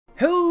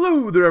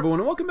Hello there everyone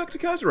and welcome back to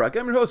Kaiserreich.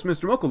 I'm your host,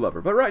 Mr. Mocha Lover,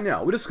 but right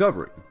now, we're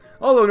discovering.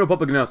 Although no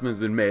public announcement has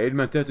been made,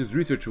 Mantetsu's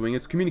research wing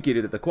has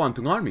communicated that the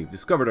Kwantung Army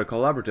discovered a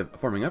collaborative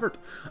farming effort,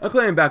 a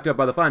claim backed up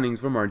by the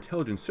findings from our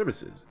intelligence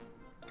services.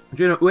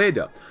 General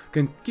Ueda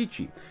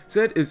Kenkichi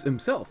said is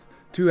himself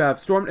to have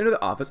stormed into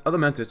the office of the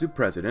Mantetsu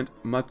president,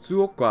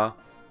 Matsuoka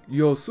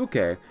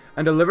Yosuke,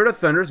 and delivered a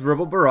thunderous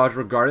verbal barrage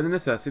regarding the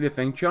necessity of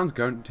Fengtian's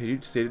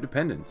continued state of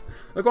dependence.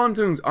 The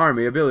Kwantung's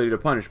army ability to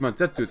punish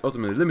Mantetsu is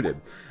ultimately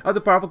limited, as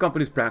the powerful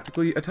company is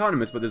practically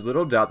autonomous, but there's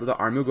little doubt that the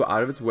army will go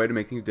out of its way to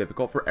make things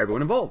difficult for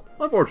everyone involved.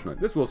 Unfortunately,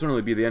 this will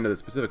certainly be the end of the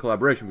specific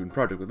collaboration between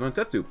project with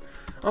Mantetsu.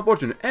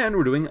 Unfortunate, and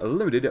we're doing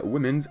limited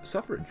women's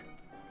suffrage.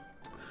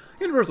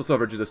 Universal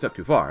suffrage is a step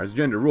too far, as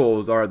gender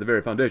roles are at the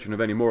very foundation of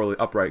any morally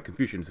upright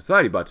Confucian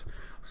society, but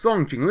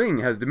Song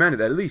Qingling has demanded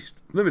at least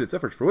limited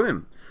suffrage for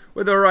women.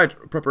 With the right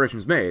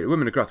preparations made,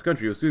 women across the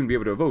country will soon be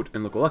able to vote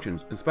in local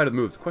elections, in spite of the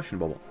move's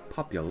questionable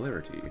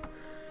popularity.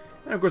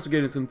 And of course we're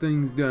getting some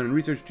things done and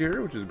researched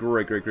here, which is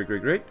great.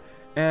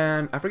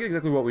 And I forget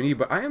exactly what we need,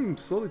 but I am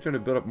slowly trying to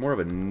build up more of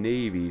a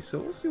navy, so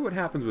we'll see what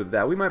happens with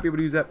that. We might be able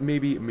to use that,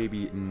 maybe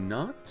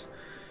not.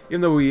 Even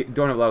though we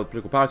don't have a lot of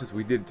political power, since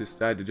we did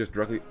decide to just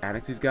directly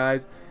annex these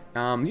guys.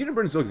 The Unit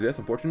Burden still exists,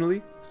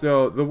 unfortunately,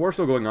 so the war's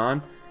still going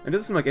on, and it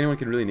doesn't seem like anyone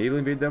can really navally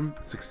invade them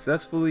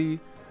successfully,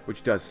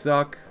 which does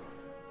suck,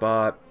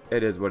 but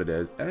it is what it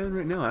is. And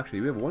right now, actually,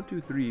 we have 1, 2,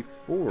 3,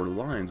 4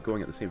 lines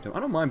going at the same time. I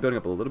don't mind building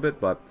up a little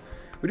bit, but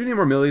we do need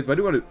more millies, but I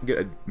do want to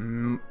get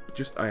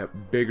just a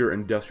bigger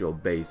industrial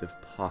base if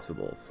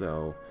possible,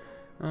 so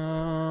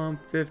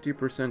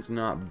 50%'s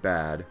not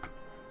bad.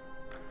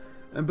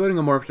 And building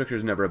a more infrastructure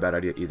is never a bad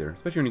idea either,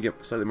 especially when you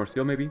get slightly more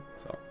skill maybe.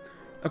 So,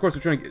 of course,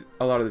 we're trying to get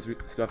a lot of this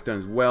stuff done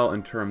as well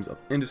in terms of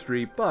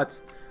industry,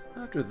 but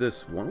after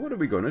this one, what are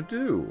we going to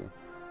do?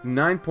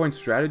 9-point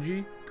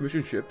strategy,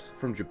 commission ships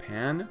from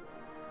Japan.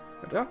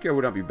 A dockyard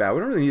would not be bad.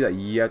 We don't really need that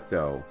yet,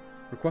 though.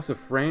 Request of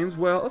frames?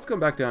 Well, let's come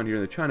back down here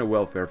in the China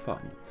Welfare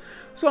Fund.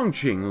 Song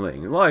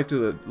Qingling, life to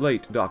the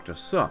late Dr.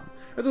 Sun.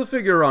 As a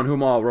figure on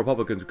whom all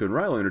Republicans can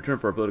rally in return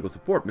for our political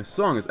support, Miss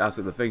Song has asked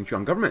that the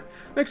Fengtian Government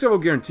make several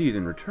guarantees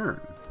in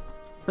return.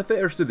 The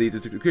first of these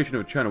is the creation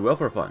of a China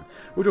Welfare Fund,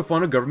 which will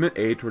fund a government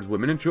aid towards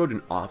women and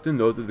children, often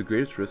those at the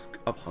greatest risk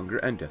of hunger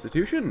and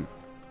destitution.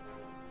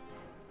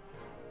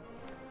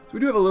 So we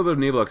do have a little bit of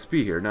naval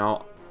XP here.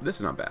 Now, this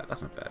is not bad.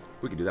 That's not bad.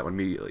 We can do that one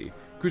immediately.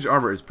 Cruiser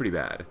armor is pretty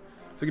bad.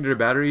 Secondary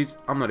batteries,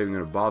 I'm not even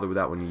going to bother with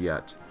that one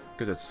yet,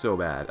 because that's so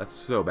bad. That's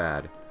so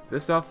bad.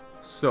 This stuff,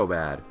 so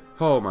bad.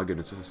 Oh my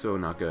goodness, this is so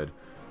not good.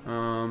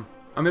 I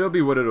mean, it'll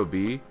be what it'll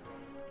be.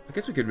 I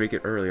guess we could make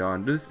it early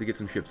on, just to get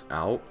some ships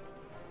out.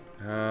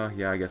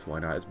 Yeah, I guess why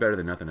not. It's better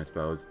than nothing, I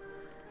suppose.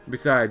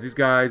 Besides, these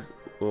guys,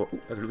 well,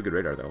 ooh, that's a really good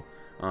radar, though.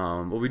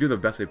 Well, we do the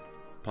best they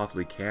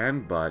possibly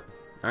can, but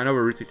I know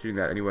we're researching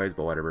that anyways,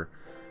 but whatever.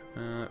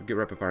 Get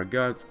rapid fire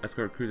guns,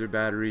 escort cruiser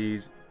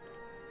batteries,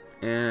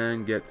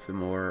 and get some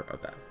more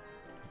of that.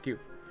 Thank you.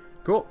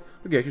 Cool.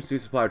 Legation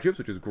sees supply of troops,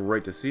 which is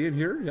great to see in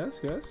here. Yes.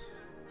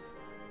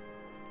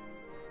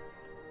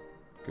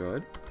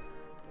 Good.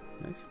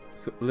 Nice.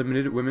 So,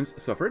 limited women's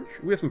suffrage.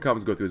 We have some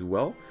comments to go through as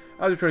well.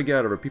 As we're trying to get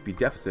out of our PP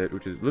deficit,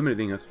 which is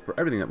limiting us for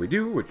everything that we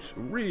do, which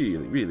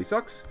really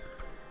sucks.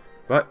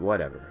 But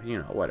whatever. You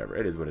know, whatever.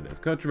 It is what it is.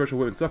 Controversial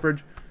women's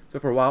suffrage. So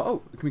for a while,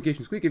 oh,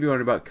 communications clique. If you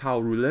want about Kao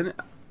Rulin,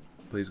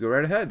 please go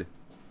right ahead.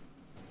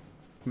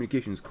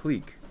 Communications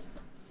clique.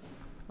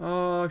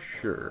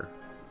 Sure.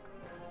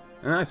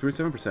 Nice, we're at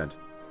 7%.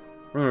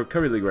 We're in a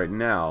recovery league right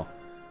now.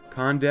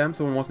 Condemn.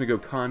 Someone wants me to go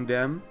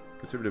condemn.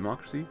 Conservative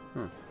democracy?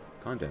 Huh.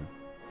 Condemn.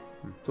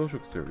 Social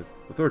conservative.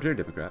 Authoritarian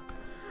democrat.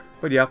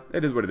 But yeah,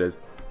 it is what it is.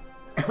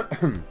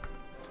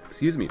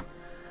 Excuse me.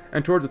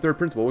 And towards the third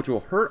principle, which will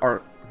hurt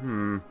our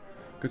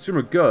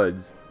consumer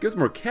goods, gives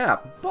more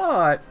cap,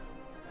 but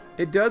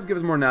it does give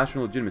us more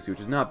national legitimacy, which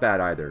is not bad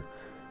either.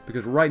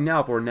 Because right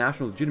now, for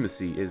national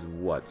legitimacy is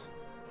what?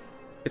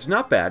 It's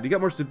not bad. You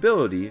got more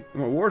stability,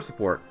 more war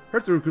support.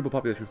 Hurts the recruitable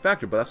population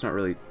factor, but that's not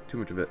really too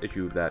much of an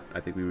issue that I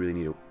think we really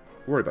need to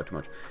worry about too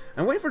much.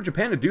 I'm waiting for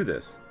Japan to do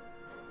this.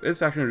 This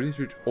faction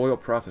research oil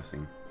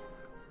processing.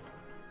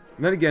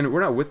 And then again, we're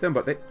not with them,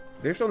 but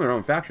they're still in their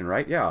own faction,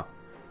 right? Yeah.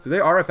 So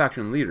they are a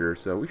faction leader,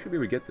 so we should be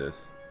able to get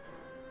this.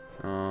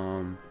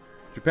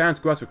 Japan's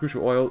quest for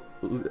crucial oil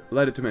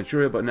led it to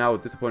Manchuria, but now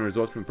with disappointing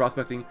results from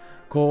prospecting,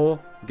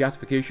 coal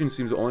gasification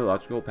seems the only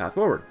logical path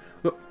forward.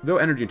 Though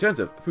energy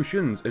intensive,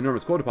 Fushun's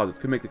enormous coal deposits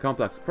could make the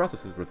complex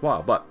processes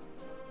worthwhile, but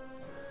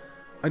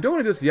I don't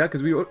want to do this yet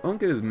because we won't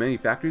get as many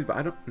factories, but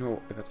I don't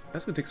know if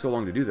that's going to take so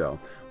long to do, though.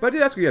 But I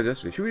did ask you guys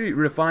yesterday, should we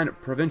refine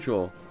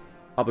provincial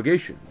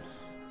obligations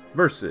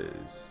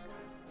versus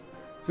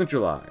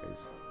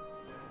centralize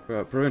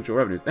provincial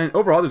revenues? And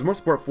overall, there's more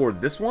support for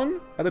this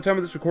one at the time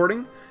of this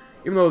recording,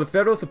 even though the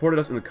federal supported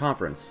us in the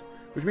conference,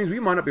 which means we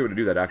might not be able to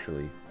do that,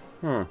 actually.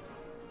 Huh.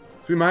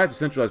 So we might have to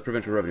centralize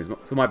provincial revenues.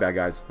 So my bad,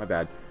 guys. My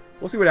bad.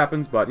 We'll see what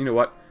happens, but you know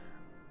what?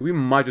 We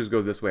might just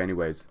go this way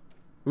anyways.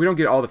 We don't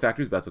get all the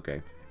factories, but that's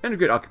okay. And we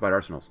get occupied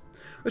arsenals.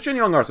 The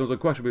Shenyang arsenal is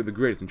unquestionably the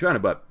greatest in China,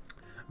 but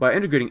by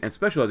integrating and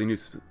specializing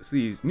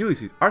newly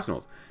seized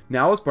arsenals.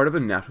 Now, as part of a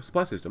national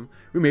supply system,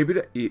 we may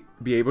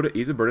be able to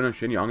ease the burden on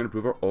Shenyang and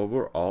improve our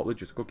overall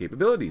logistical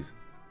capabilities.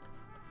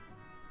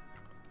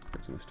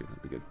 Some of the students,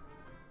 that'd be good.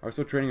 Are we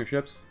still training our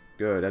ships?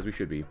 Good, as we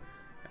should be.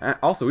 And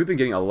also, we've been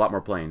getting a lot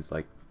more planes.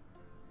 Like,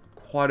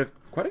 quite a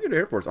good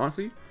Air Force,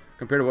 honestly,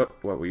 compared to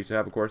what we used to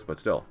have, of course, but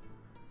still.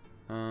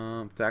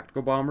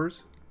 Tactical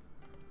bombers.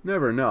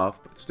 Never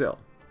enough, but still.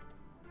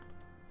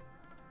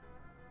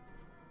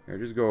 Here,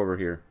 just go over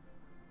here.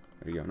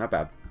 There you go, not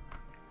bad.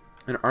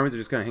 And our armies are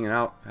just kind of hanging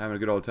out, having a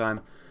good old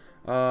time.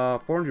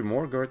 400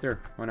 more? Go right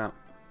there. Why not?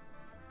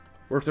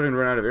 We're starting to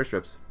run out of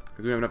airstrips,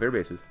 because we don't have enough air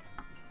bases.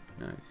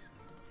 Nice.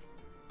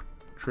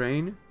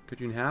 Train, cut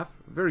you in half.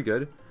 Very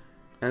good.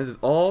 And this is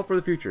all for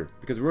the future,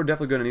 because we're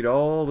definitely going to need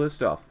all this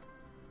stuff.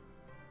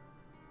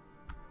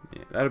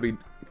 Yeah, that'll be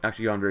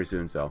actually gone very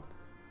soon, so.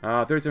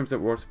 37%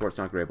 war support's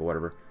not great, but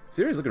whatever.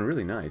 Syria's looking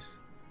really nice.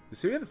 Does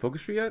Syria have a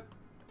focus tree yet?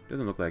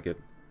 Doesn't look like it.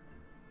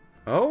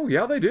 Oh,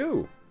 yeah, they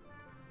do.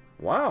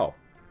 Wow.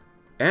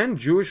 And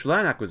Jewish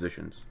land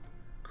acquisitions.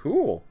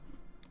 Cool.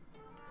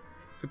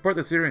 Support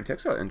the Syrian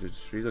textile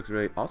industry. Looks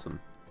really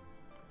awesome.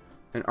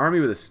 An army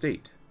with a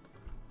state.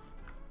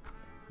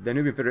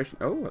 Danubian Federation.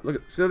 Oh, look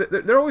at, so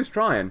they're always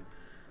trying.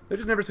 They're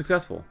just never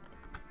successful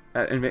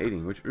at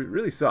invading, which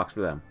really sucks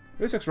for them. It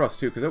really sucks for us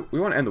too, because we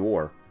want to end the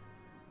war.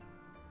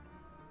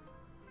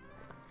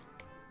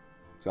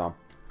 So,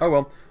 oh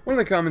well. One of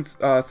the comments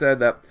said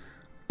that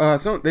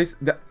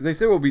they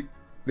say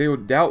they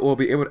would doubt we'll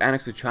be able to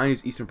annex the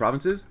Chinese eastern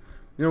provinces.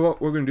 You know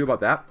what we're going to do about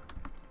that?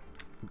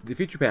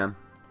 Defeat Japan,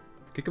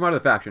 kick them out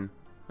of the faction,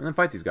 and then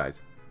fight these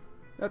guys.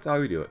 That's how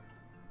we do it.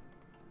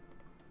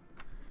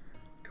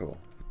 Cool.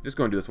 Just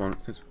going to do this one,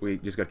 since we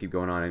just got to keep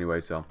going on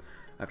anyway, so.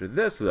 After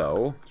this,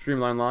 though,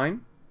 streamline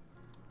line,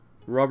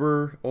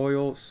 rubber,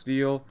 oil,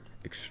 steel,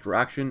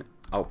 extraction,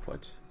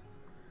 output.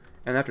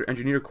 And after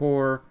engineer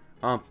core,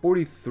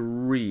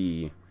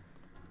 43.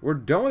 We're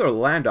done with our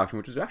land auction,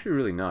 which is actually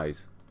really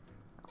nice.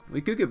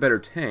 We could get better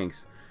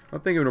tanks.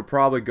 I'm thinking we'll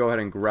probably go ahead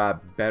and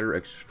grab better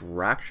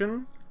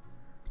extraction.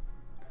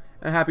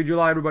 And happy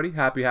July, everybody.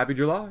 Happy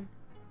July.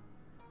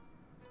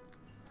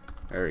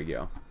 There you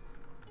go.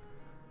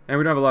 And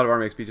we don't have a lot of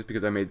army XP just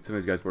because I made some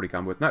of these guys 40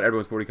 combat with. Not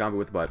everyone's 40 combat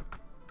with, but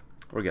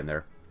we're getting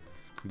there.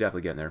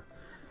 Definitely getting there.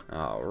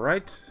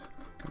 Alright.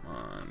 Come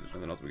on. There's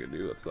nothing else we can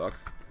do. That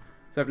sucks.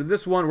 So after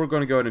this one, we're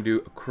going to go ahead and do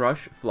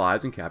crush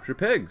flies and capture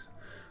pigs.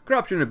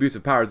 Corruption and abuse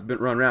of power has been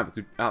run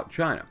rampant throughout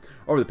China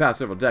over the past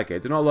several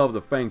decades, and all levels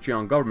of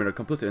Fengtian Government are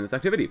complicit in this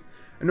activity.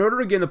 In order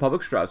to gain the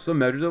public's trust, some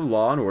measures of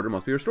law and order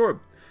must be restored.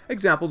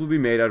 Examples will be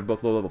made out of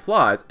both low-level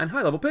flies and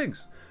high-level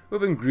pigs, who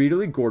have been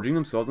greedily gorging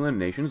themselves on the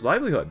nation's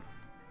livelihood.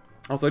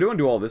 Also, I do want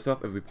to do all this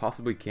stuff if we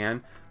possibly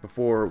can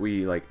before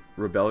we, like,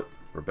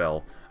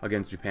 rebel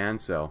against Japan,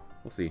 so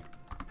we'll see.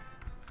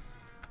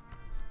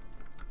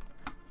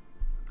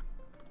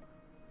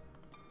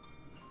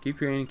 Keep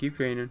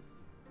training.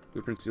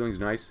 Blueprint ceiling's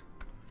nice.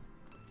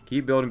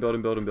 Keep building.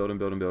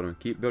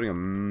 Keep building a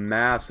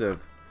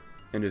massive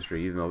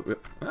industry, even though... Well,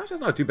 actually,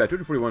 that's not too bad.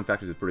 241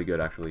 factories is pretty good,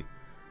 actually.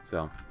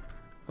 So...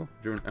 Oh,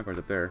 German Empire's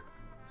up there.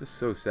 This is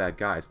so sad.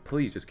 Guys,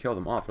 please just kill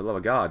them off, for the love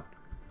of God.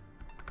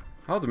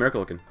 How's America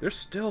looking? They're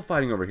still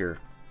fighting over here.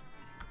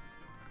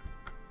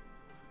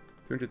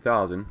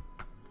 300,000.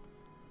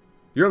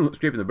 You're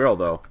scraping the barrel,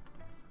 though.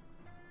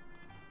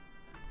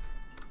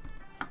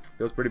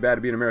 Feels pretty bad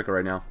to be in America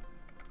right now.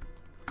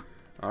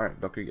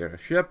 Alright, Bucky, get a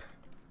ship.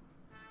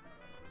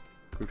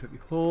 Group heavy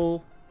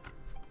hull.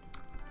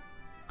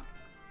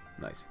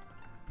 Nice.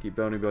 Keep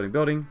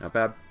building. Not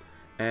bad.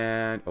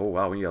 And, oh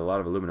wow, we need a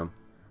lot of aluminum.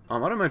 I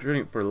don't mind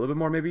trading for a little bit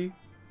more, maybe.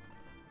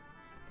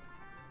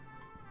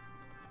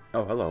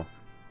 Oh, hello.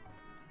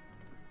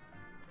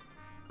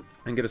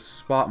 And get a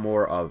spot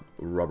more of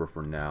rubber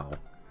for now.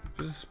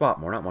 Just a spot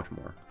more, not much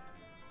more.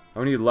 I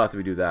would need less if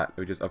we do that.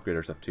 We just upgrade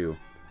our stuff too.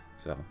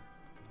 So,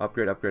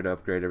 upgrade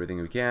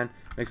everything we can.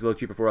 Makes it a little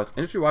cheaper for us.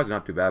 Industry-wise,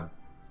 not too bad.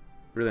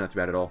 Really not too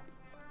bad at all.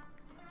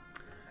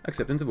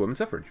 Acceptance of women's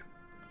suffrage.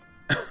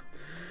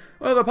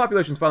 Well, the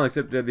population's finally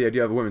accepted the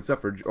idea of women's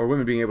suffrage, or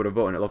women being able to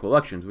vote in local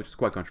elections, which is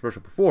quite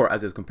controversial before,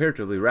 as it has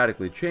comparatively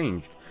radically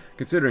changed,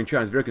 considering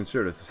China's very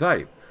conservative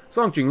society.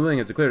 Song Qingling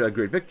has declared a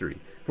great victory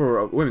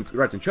for women's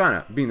rights in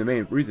China, being the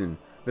main reason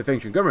the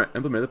Fengtian Government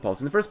implemented the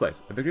policy in the first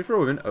place. A victory for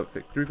women, a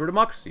victory for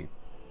democracy.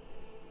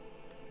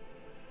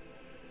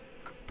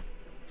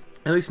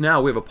 At least now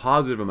we have a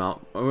positive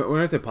amount. When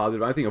I say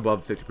positive, I think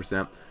above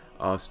 50%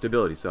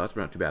 stability, so that's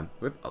not too bad.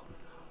 We have,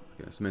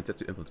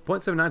 Mentetsu influence.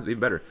 0.79 is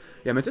even better.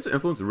 Yeah, Mentetsu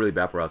influence is really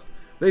bad for us.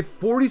 They have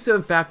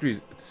 47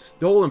 factories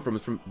stolen from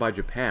us by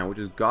Japan, which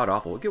is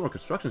god-awful. We'll get more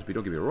construction speed,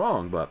 don't get me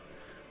wrong, but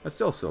that's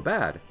still so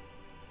bad.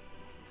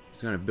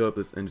 Just trying to build up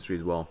this industry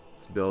as well.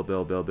 Just build. We're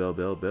not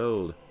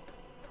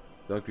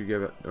even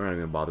going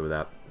to bother with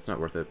that. It's not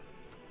worth it.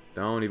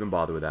 Don't even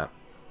bother with that.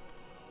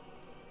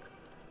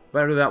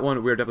 But after that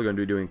one, we're definitely going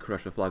to be doing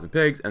crush the flies and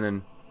pigs, and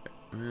then,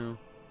 well,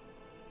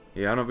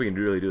 yeah, I don't know if we can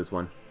really do this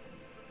one.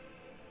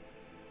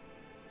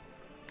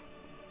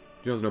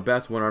 Generals know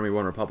best, one army,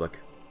 one republic.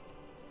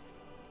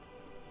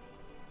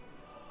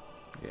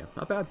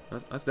 Not bad.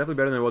 That's definitely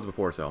better than it was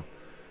before, so.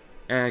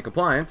 And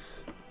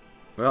compliance.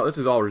 Well, this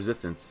is all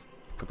resistance.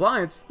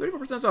 Compliance,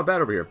 34% is not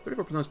bad over here.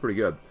 34% is pretty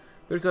good.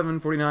 37,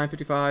 49,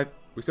 55.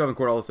 We still haven't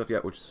caught all this stuff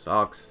yet, which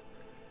sucks.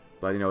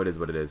 But, you know, it is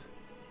what it is.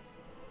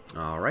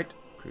 Alright.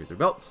 Cruiser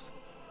belts.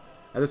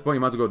 At this point, you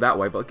might as well go that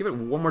way, but give it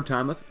one more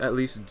time. Let's at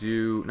least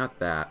do... Not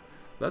that.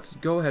 Let's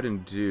go ahead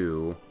and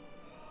do...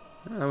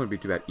 that wouldn't be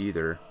too bad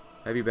either.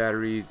 Heavy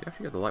batteries. You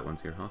actually got the light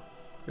ones here, huh?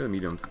 Here are the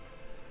mediums.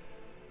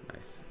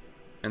 Nice.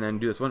 And then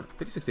do this one.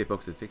 56-day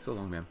focuses. Takes so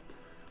long, man.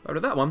 Out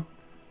of that one,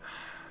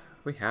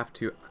 we have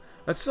to...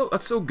 That's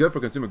so good for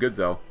consumer goods,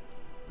 though.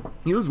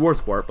 You lose war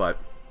support, but...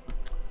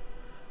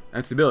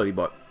 and stability,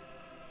 but...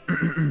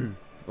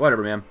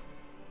 whatever, man.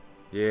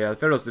 Yeah, the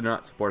Federalists did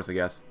not support us, I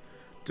guess.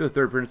 To the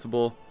third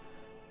principle.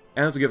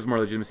 And this will give us more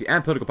legitimacy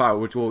and political power,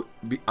 which will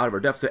be out of our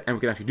deficit, and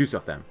we can actually do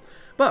stuff then.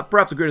 But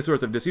perhaps the greatest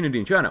source of disunity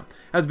in China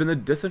has been the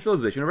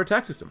decentralization of our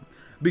tax system.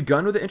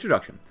 Begun with the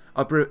introduction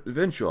of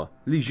provincial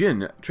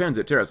Lijin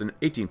transit tariffs in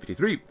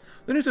 1853,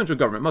 the new central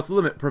government must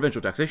limit provincial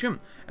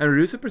taxation and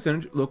reduce the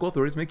percentage local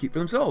authorities may keep for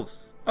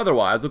themselves.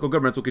 Otherwise, local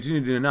governments will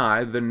continue to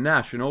deny the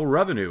national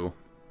revenue.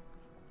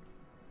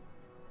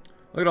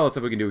 Look at all the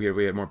stuff we can do here if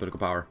we have more political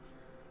power.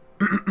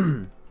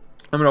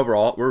 I mean,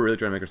 overall, we're really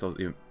trying to make ourselves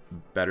even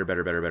better.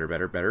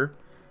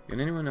 Can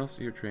anyone else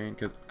here train?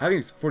 Because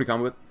having 40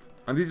 combat with,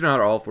 and these are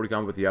not all 40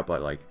 combat with yet,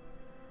 but like,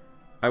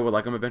 I would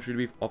like them eventually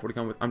to be all 40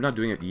 combat with. I'm not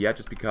doing it yet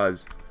just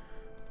because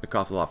it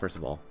costs a lot, first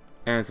of all,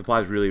 and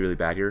supply is really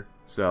bad here.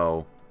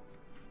 So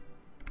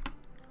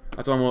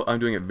that's why I'm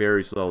doing it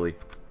very slowly.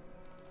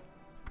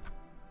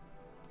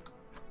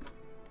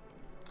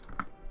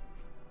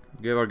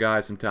 Give our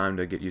guys some time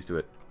to get used to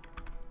it.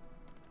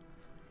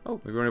 Oh,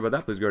 if you're wondering about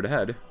that, please go right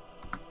ahead.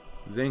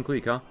 Zane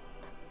Clique, huh?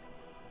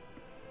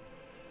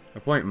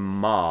 Appoint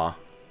Ma.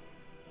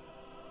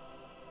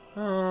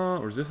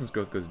 Resistance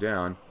growth goes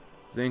down.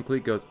 Zane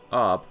Clique goes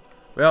up.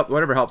 Well,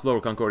 whatever helps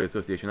Lower Concordia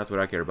Association, that's what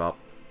I care about.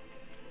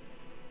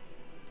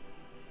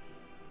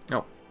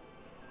 Oh.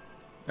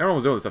 Everyone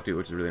was doing this stuff too,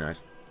 which is really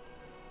nice.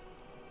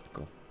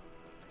 Cool.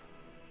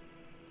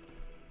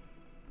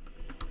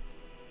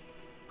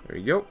 There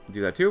you go.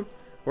 Do that too.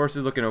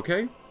 Horses looking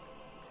okay.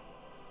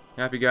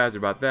 Happy guys are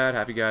about that.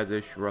 Happy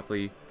guys-ish,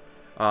 roughly.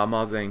 Ma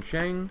Zhang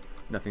Sheng.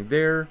 Nothing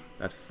there.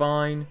 That's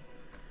fine.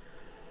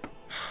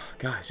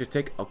 Guys, just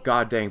take a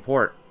goddamn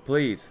port.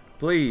 Please.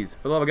 Please.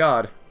 For the love of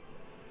God.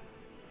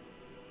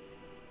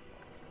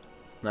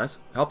 Nice.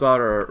 Helped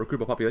out our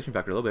recruitable population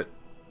factor a little bit.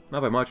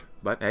 Not by much,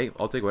 but hey,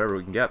 I'll take whatever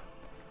we can get.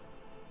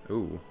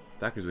 Ooh.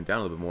 Factors went down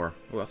a little bit more.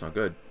 Oh, that's not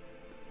good.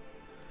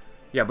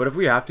 Yeah, but if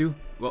we have to,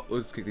 well,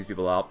 let's kick these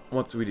people out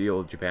once we deal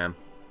with Japan.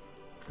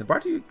 The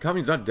Barty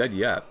Company's not dead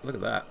yet. Look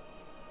at that.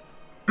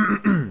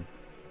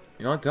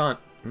 Yontan.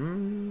 I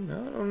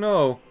don't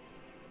know.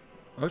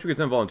 I wish we could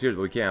send volunteers,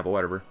 but we can't, but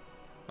whatever.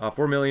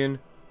 4 million,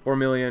 4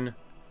 million,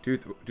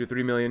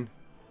 3 million.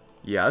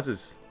 Yeah,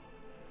 it's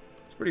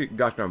pretty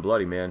gosh darn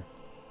bloody, man.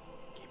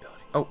 Keep building.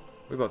 Oh,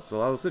 what about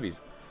Solano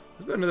cities?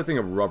 Let's build another thing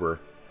of rubber.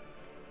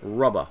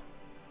 Rubber.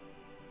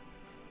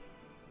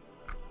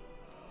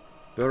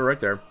 Build it right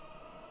there.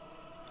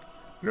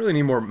 We don't really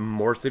need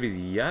more cities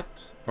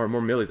yet. Or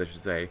more millies, I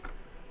should say.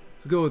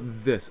 Let's go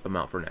with this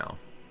amount for now.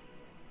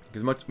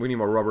 Because we need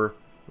more rubber.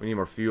 We need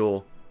more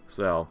fuel.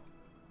 So,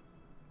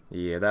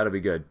 yeah, that'll be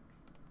good.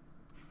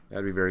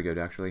 That'd be very good,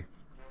 actually.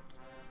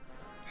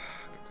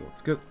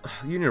 Because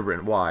Union of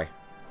Britain, why?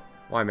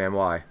 Why, man,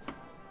 why?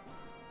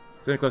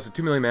 Sending close to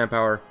 2 million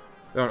manpower.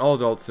 They're on all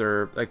adults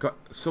serve. They got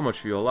so much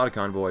fuel, a lot of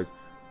convoys,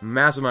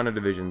 massive amount of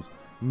divisions.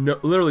 No,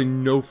 literally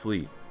no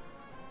fleet.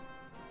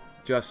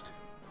 Just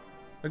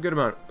a good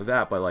amount of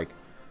that, but like,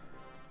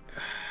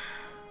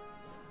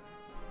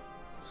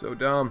 so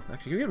dumb.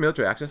 Actually, can we get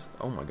military access?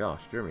 Oh my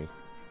gosh, Germany.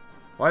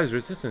 Why is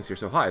resistance here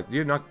so high? Do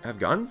you not have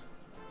guns?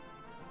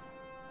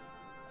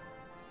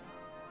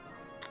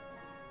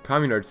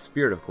 Communard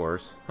Spirit, of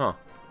course. Huh.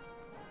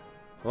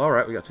 Well,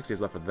 alright, we got 6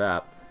 days left for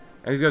that.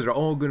 And these guys are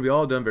all going to be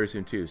all done very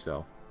soon, too,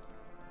 so.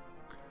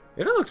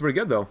 It looks pretty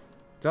good, though.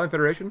 Italian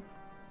Federation.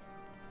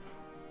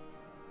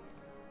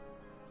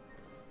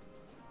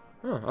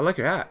 Huh, I like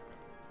your hat.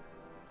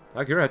 I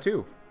like your hat,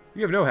 too.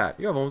 You have no hat.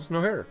 You have almost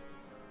no hair.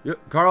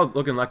 Carl's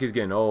looking like he's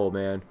getting old,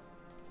 man.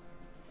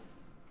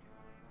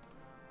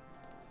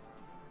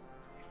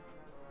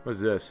 What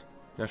is this?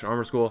 National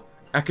Armor School.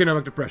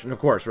 Economic depression. Of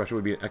course, Russia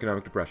would be an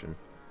economic depression.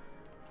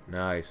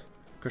 Nice.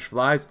 Crush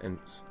flies and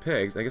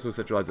pigs. I guess we'll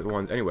centralize the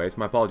ones anyways.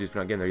 My apologies for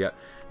not getting there yet.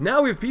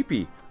 Now we have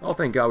PP. Oh,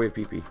 thank God we have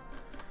PP.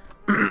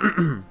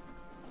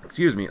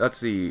 Excuse me. Let's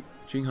see.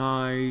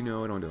 Qinghai.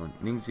 No, I don't do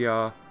it.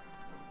 Ningxia.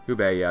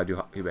 Hubei. Yeah, I do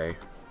Hubei.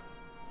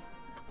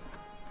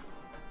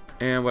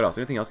 And what else?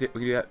 Anything else we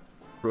can do that?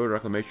 Road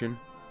reclamation.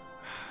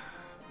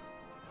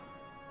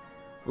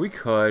 We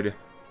could.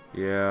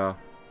 Yeah.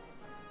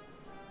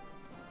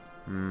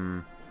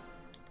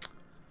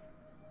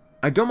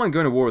 I don't mind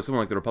going to war with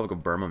someone like the Republic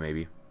of Burma,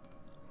 maybe.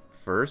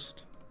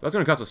 First. That's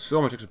going to cost us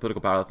so much extra political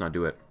power. Let's not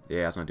do it.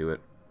 Yeah, let's not do it.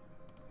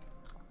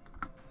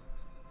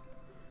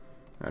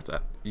 That's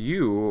that.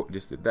 You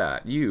just did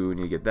that. You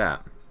need to get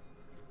that.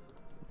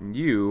 And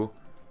you,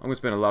 I'm going to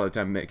spend a lot of the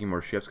time making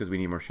more ships because we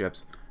need more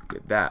ships.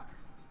 Get that.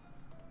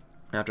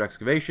 After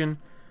excavation,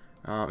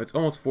 it's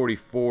almost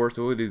 44,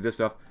 so we'll do this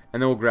stuff,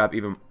 and then we'll grab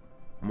even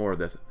more of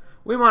this.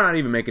 We might not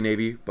even make a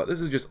navy, but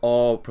this is just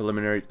all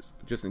preliminary,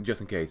 just in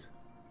case.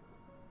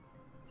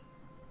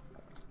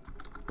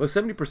 With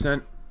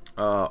 70%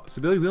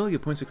 stability, we only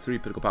get 0.63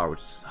 political power,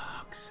 which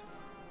sucks.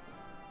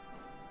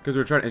 Because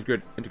we're trying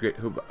to integrate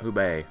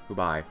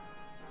Hubei.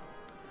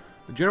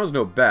 The generals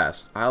know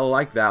best. I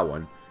like that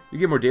one. You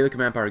get more daily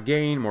command power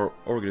gain, more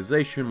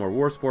organization, more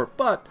war support,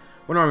 but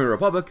when Army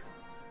Republic,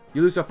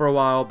 you lose stuff for a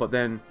while, but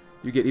then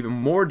you get even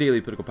more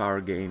daily political power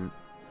gain,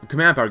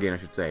 command power gain, I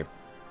should say.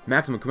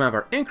 Maximum command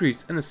power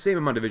increase and the same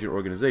amount of division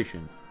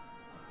organization.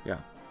 Yeah.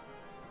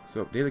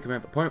 So daily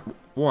command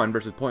 0.1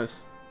 versus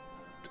plus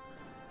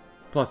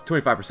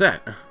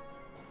 25%.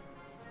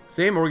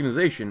 Same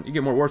organization, you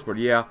get more war support.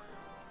 Yeah.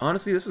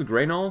 Honestly, this is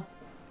great and all.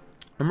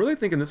 I'm really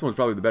thinking this one's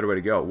probably the better way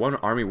to go. One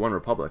army, one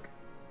republic.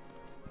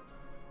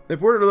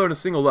 If we're to learn a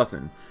single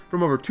lesson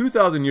from over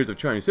 2,000 years of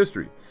Chinese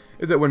history,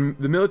 is that when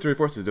the military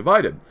force is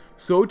divided,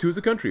 so too is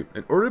the country.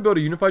 In order to build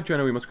a unified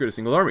China, we must create a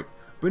single army,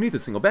 beneath a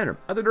single banner,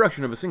 at the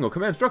direction of a single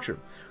command structure.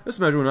 This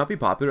measure will not be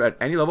popular at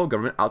any level of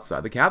government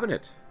outside the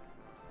cabinet.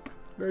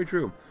 Very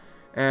true.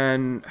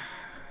 And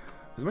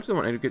as much as I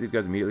want to integrate these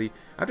guys immediately,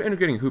 after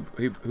integrating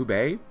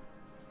Hubei,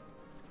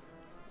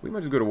 we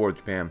might just go to war with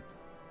Japan.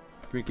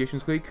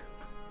 Communications clique.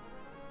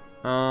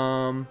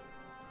 A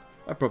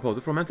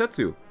proposal from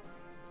Mansetsu.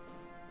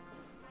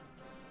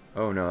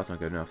 Oh no, that's not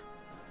good enough.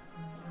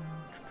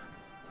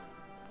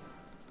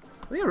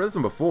 I think I read this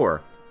one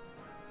before.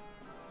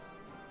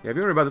 Yeah, if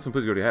you want to read about this one,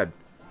 please go ahead.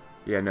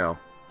 Yeah, no.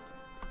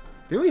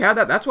 Didn't we have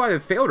that? That's why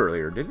it failed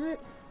earlier, didn't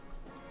it?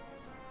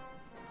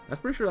 That's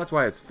pretty sure that's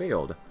why it's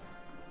failed.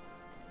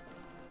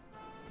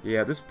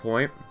 Yeah, at this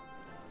point,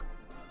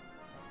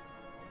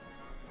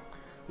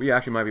 we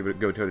actually might be able to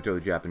go toe-to-toe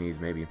with the Japanese,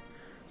 maybe.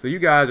 So you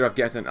guys are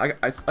Afghanistan.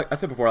 I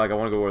said before, like, I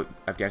want to go with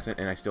Afghanistan,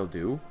 and I still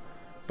do.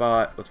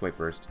 But let's wait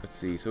first. Let's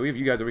see. So we have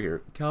you guys over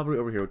here. Cavalry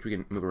over here, which we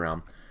can move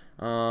around.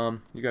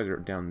 You guys are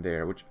down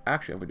there, which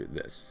actually I'm going to do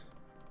this.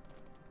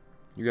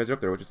 You guys are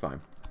up there, which is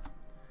fine.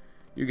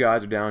 You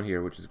guys are down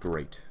here, which is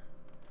great.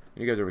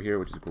 You guys are over here,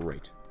 which is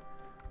great.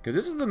 Because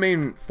this is the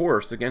main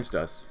force against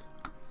us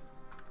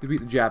to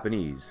beat the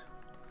Japanese.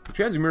 The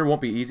Transmir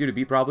won't be easier to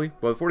beat, probably.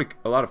 But with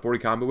a lot of 40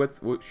 combat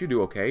width, we should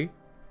do okay.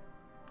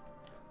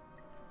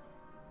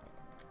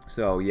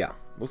 So, yeah.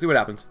 We'll see what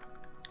happens.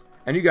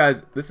 And you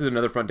guys, this is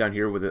another front down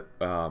here with the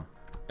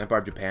Empire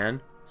of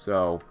Japan.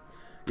 So,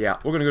 yeah,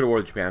 we're going to go to war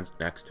with Japan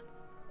next.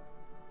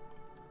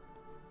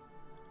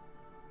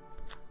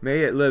 May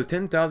it live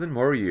 10,000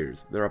 more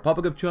years. The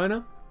Republic of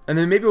China. And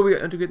then maybe we'll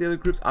integrate the other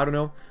groups. I don't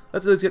know.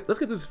 Let's get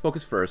this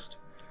focus first.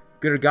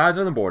 Get our guys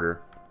on the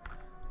border.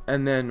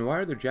 And then, why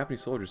are there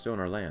Japanese soldiers still in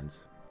our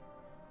lands?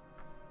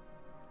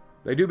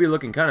 They do be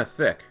looking kind of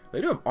thick. They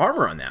do have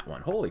armor on that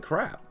one. Holy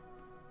crap.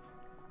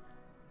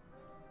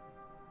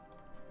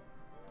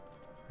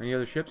 Any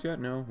other ships yet?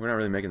 No, we're not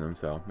really making them,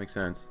 so makes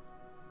sense.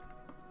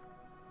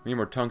 We need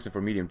more tungsten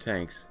for medium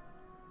tanks.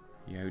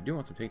 Yeah, we do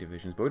want some tank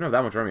divisions, but we don't have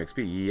that much army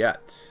XP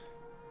yet.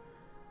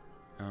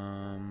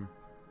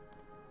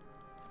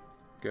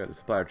 Good, the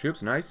supplier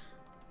troops, nice.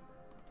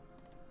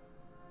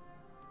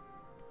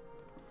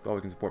 That's all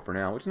we can support for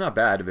now, which is not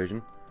bad,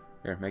 division.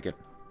 Here, make it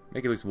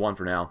at least one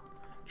for now.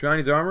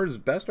 Chinese armor is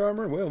best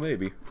armor? Well,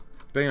 maybe.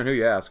 Depending on who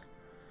you ask.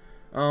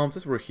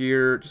 Since we're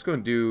here, just going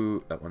to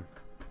do that one.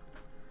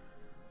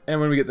 And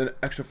when we get the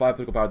extra 5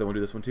 political power, then we'll do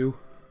this one too.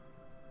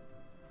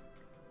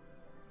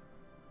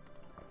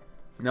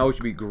 Now we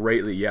should be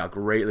greatly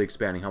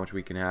expanding how much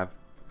we can have.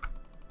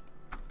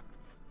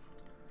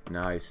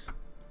 Nice.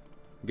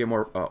 Get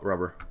more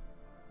rubber.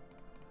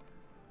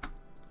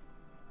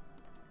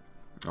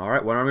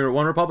 Alright, one army,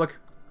 one republic.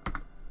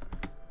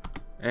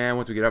 And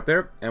once we get up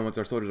there, and once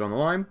our soldiers are on the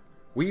line,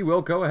 we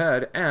will go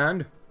ahead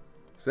and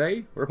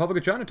say Republic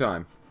of China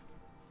time.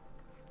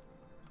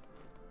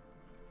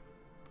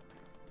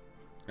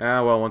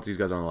 Ah, well, once these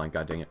guys are on the line,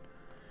 god dang it.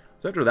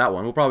 So after that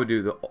one, we'll probably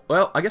do the...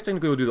 Well, I guess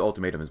technically we'll do the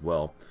ultimatum as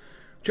well.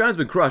 China's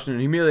been crushed and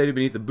humiliated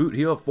beneath the boot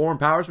heel of foreign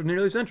powers for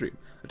nearly a century.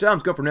 The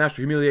time's come for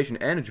national humiliation,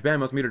 and Japan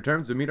must meet her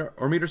terms to meet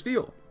our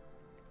steel.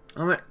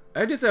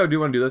 I did say I do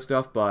want to do this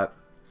stuff, but...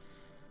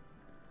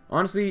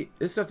 honestly,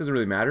 this stuff doesn't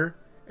really matter.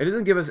 It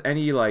doesn't give us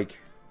any, like,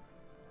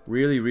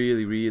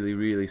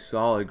 really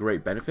solid,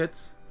 great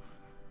benefits.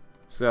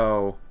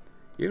 So,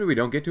 even if we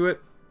don't get to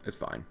it, it's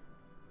fine.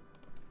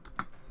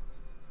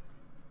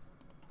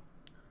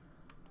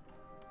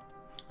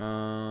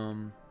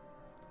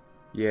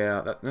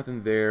 Yeah, that's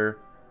nothing there.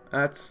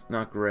 That's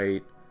not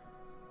great.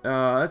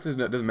 That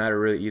doesn't matter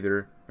really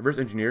either. Reverse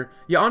engineer.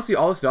 Yeah, honestly,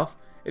 all this stuff,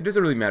 it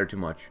doesn't really matter too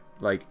much.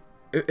 Like,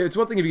 it's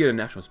one thing if you get a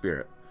national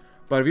spirit,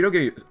 but if you don't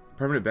get any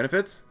permanent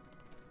benefits,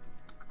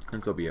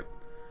 then so be it.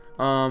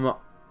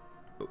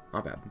 Oh,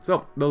 not bad.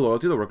 So, the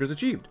loyalty of the workers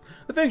achieved.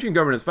 The Fengtian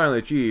government has finally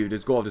achieved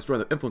its goal of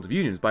destroying the influence of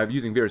unions by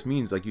using various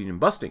means like union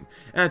busting,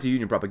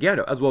 anti-union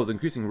propaganda, as well as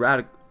increasing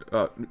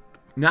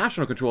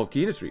national control of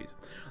key industries.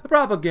 The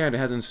propaganda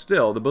has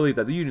instilled the belief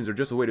that the unions are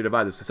just a way to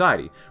divide the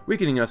society,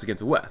 weakening us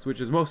against the West,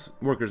 which is most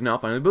workers now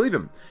finally believe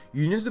in.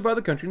 Unions divide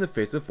the country in the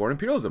face of foreign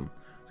imperialism,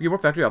 to get more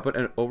factory output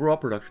and overall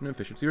production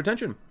efficiency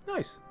retention.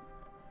 Nice.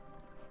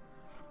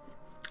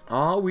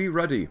 Are we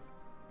ready?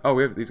 Oh,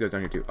 we have these guys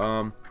down here too.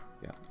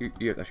 Yeah, you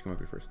guys actually come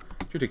over here first.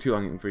 Should take too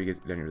long for you to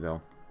get down here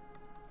though.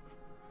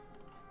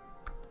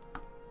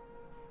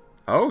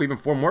 Oh, even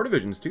 4 more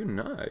divisions too.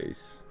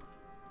 Nice.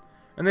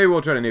 And they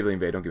will try to navally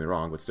invade, don't get me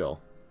wrong, but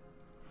still.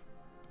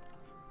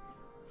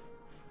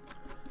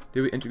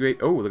 Did we integrate?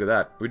 Oh, look at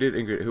that. We did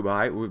integrate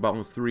Hubei. We've about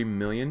almost 3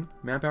 million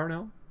manpower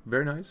now.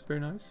 Very nice, very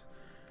nice.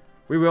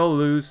 We will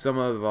lose some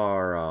of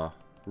our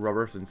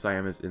rubber since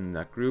Siam is in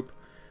that group,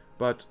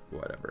 but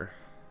whatever.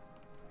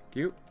 Thank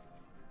you.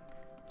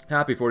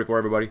 Happy 44,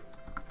 everybody.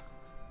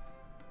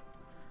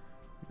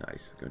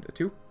 Nice. Go into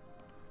 2.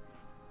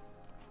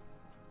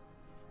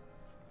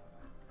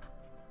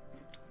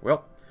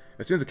 Well,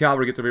 as soon as the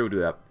cavalry gets over here, we'll do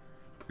that.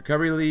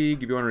 Recovery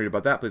League, if you want to read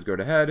about that, please go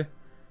ahead.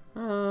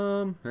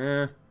 Why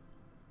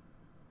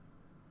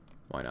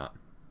not?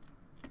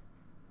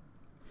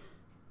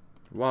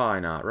 Why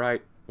not,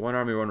 right? 1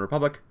 army, 1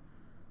 republic.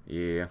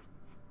 Yeah.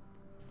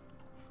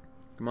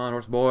 Come on,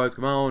 horse boys,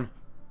 come on.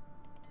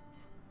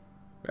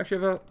 We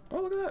actually have a...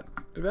 Oh, look at that.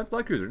 Advanced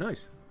light cruiser,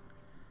 nice.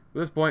 At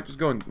this point, just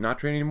go and not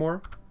train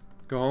anymore.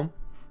 Go home.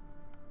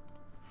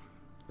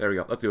 There we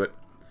go, let's do it.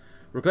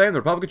 Reclaim the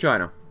Republic of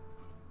China.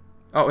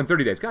 Oh, in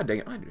 30 days. God dang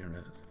it. I don't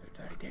know.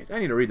 30 days. I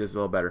need to read this a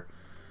little better.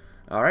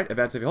 Alright,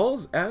 advanced heavy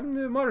hulls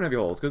and modern heavy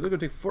hulls, because they're going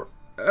to take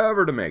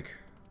forever to make.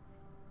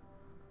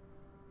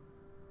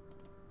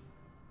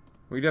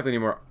 We definitely need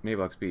more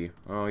naval XP.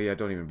 Oh, yeah,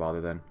 don't even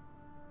bother then.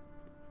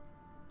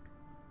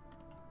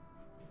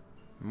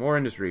 More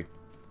industry.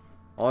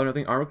 All or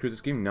nothing armor cruiser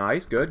scheme.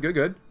 Nice. Good, good,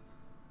 good.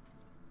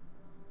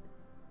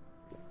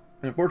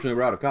 Unfortunately,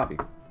 we're out of coffee.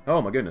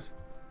 Oh, my goodness.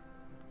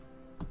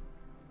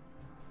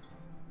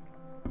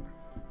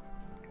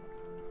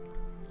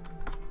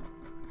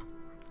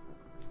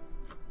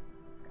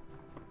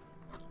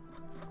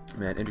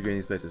 Man, integrating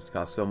these places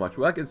costs so much.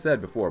 Well, like I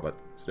said before, but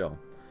still.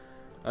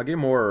 Getting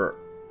more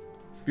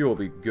fuel will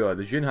be good.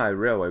 The Jinhai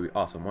Railway will be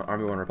awesome. 1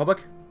 Army, 1 Republic.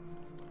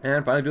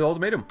 And finally do the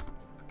ultimatum.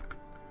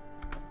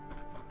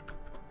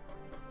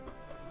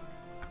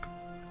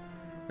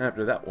 And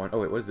after that one...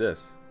 Oh, wait, what is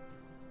this?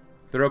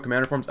 Thorough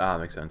command reforms? Ah,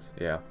 makes sense.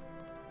 Yeah.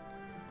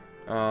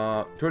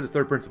 Towards the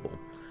 3rd principle.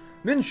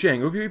 Min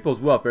Sheng, people's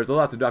welfare, is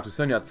allowed to Dr.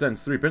 Sun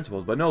Yat-sen's 3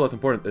 principles, but no less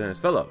important than his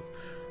fellows.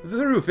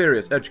 Through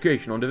various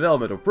educational and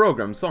developmental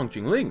programs, Song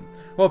Qingling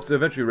hopes to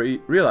eventually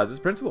realize this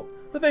principle.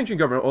 The Fengtian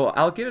government will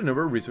allocate a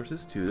number of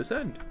resources to this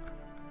end.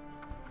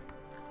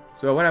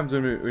 So what happens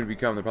when we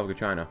become the Republic of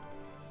China?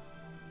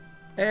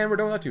 And we're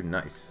done with that too.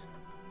 Nice.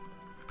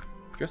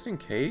 Just in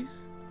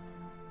case,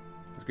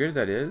 as great as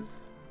that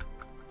is,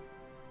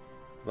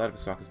 a lot of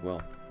stock as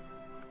well.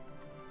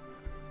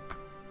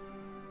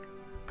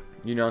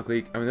 Yunnan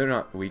clique. I mean, they're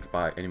not weak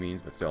by any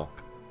means, but still.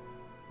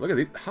 Look at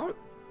these. How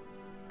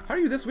are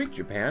you this weak,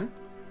 Japan?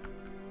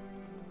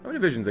 How many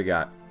divisions I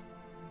got?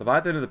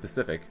 Leviathan of the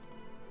Pacific.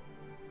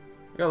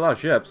 I got a lot of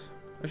ships.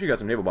 I should got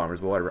some naval bombers,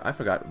 but whatever. I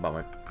forgot about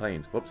my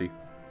planes. Whoopsie.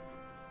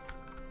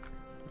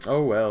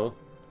 Oh well.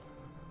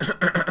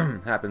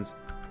 Happens.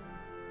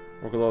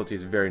 Worker loyalty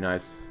is very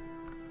nice.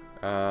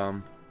 Yes.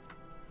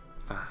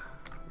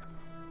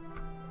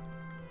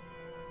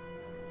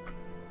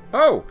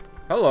 Oh!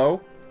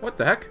 Hello! What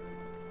the heck?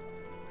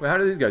 Wait, how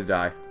did these guys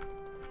die?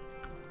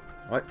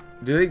 What?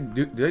 Do they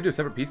do a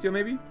separate peace deal,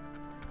 maybe?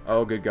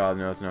 Oh, good God.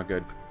 No, that's not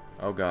good.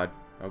 Oh, God.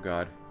 Oh,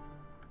 God.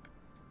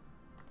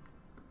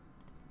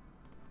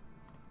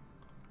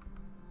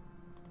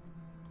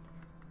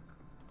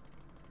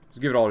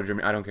 Just give it all to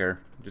Germany. I don't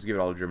care. Just give it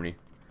all to Germany.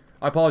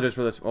 I apologize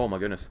for this. Oh, my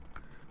goodness.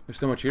 There's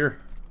so much here.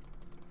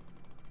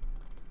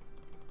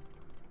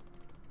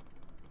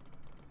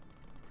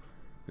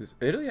 Does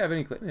Italy have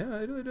any claims?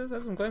 Yeah, Italy does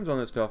have some claims on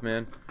this stuff,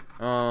 man.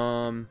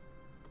 Italian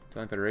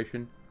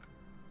Federation.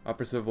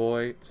 Upper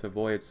Savoy.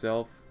 Savoy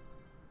itself.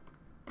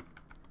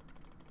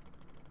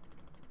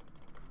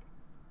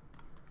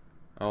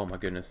 Oh, my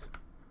goodness.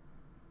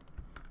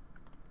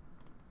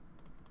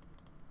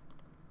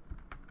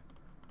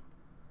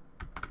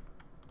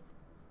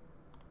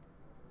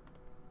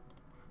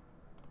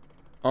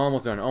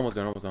 Almost done, almost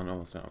done, almost done,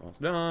 almost done,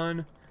 almost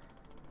done.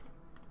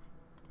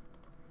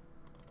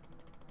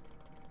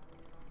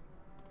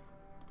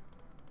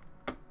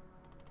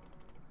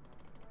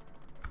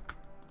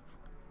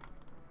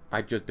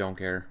 I just don't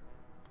care.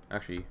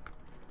 Actually,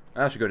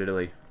 I should go to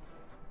Italy.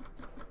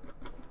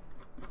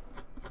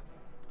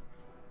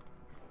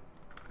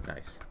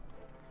 Nice.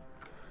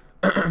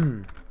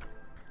 Wu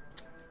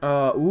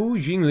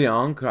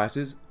Jingliang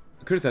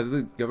criticizes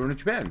the government of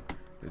Japan.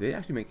 Did they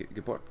actually make it a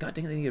good port? God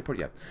dang it, they didn't get a port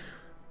yet.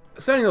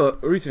 Citing the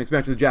recent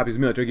expansion of the Japanese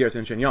military garrison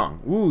in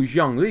Shenyang, Wu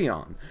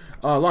Zhongliang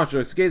launched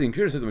a scathing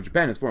criticism of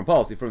Japan's foreign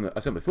policy from the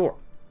assembly floor.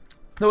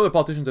 Though other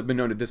politicians have been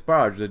known to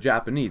disparage the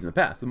Japanese in the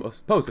past, the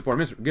post of foreign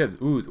minister gives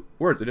Wu's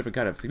words a different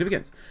kind of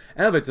significance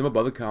and elevates them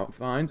above the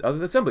confines of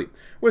the assembly,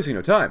 wasting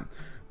no time.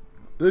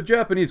 The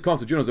Japanese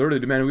consul generals already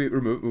demanded we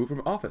remove Wu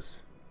from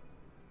office.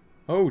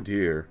 Oh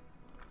dear.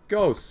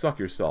 Go suck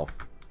yourself.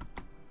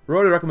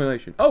 Road of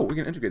reclamation. Oh, we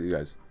can integrate you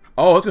guys.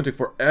 Oh, it's going to take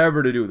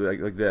forever to do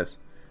like this.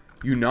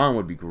 Yunnan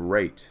would be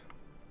great.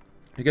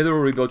 Together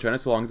we'll rebuild China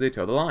so long as they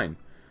toe the line.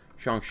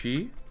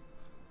 Shaanxi.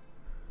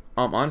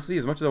 Honestly,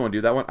 as much as I want to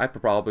do that one, I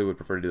probably would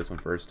prefer to do this one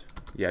first.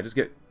 Yeah, just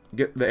get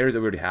the areas that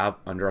we already have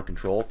under our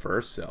control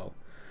first, so.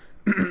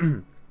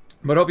 But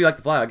I hope you like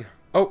the flag.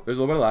 Oh, there's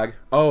a little bit of lag.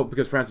 Oh,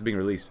 because France is being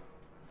released.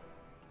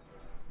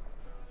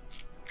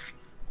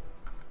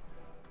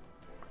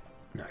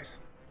 Nice.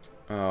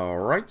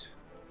 Alright.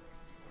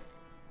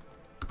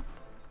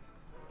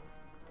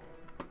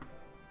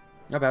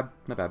 Not bad,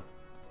 not bad.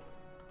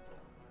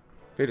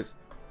 Fate is...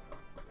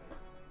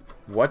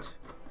 What?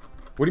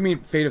 What do you mean,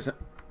 fate of...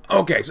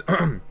 Okay, so...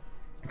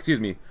 excuse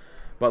me.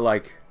 But,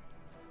 like...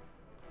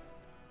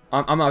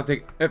 I'm not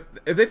taking... If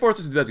they force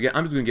us to do this again,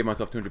 I'm just going to give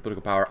myself 200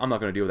 political power. I'm not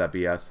going to deal with that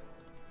BS.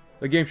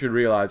 The game should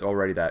realize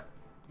already that...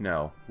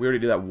 No. We already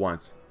did that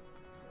once.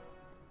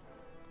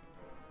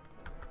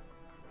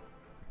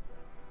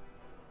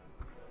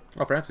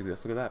 Oh, France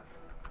exists. Look at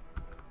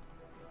that.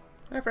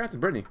 Hey, France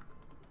and Brittany.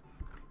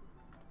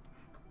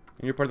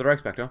 And you're part of the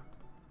Reichspakt, huh?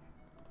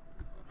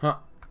 Huh.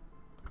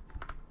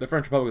 The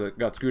French Republic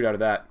got screwed out of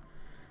that.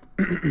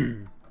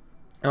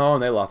 Oh,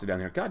 and they lost it down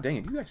there. God dang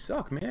it, you guys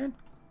suck, man.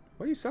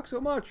 Why do you suck so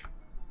much?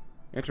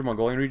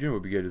 Inter-Mongolian region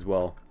would be good as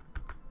well.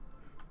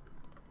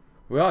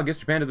 Well, I guess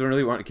Japan doesn't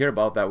really want to care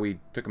about that we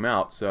took them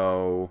out,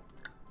 so...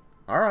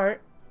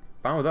 Alright.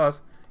 Fine with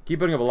us. Keep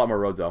putting up a lot more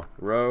roads, though.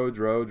 Roads,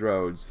 roads,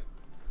 roads.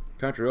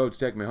 Country roads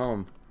take me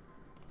home.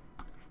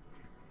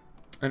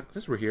 And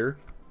since we're here...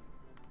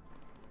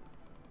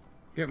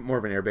 Get more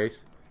of an air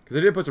base. Because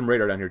I did put some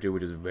radar down here, too,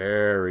 which is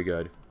very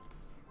good.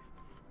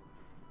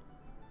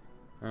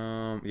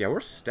 Yeah, we're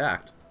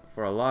stacked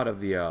for a lot of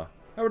the, Oh,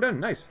 we're done.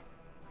 Nice.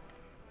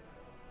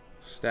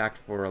 Stacked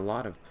for a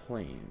lot of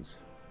planes.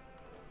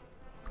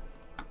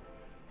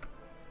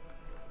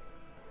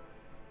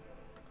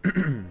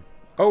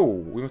 Oh,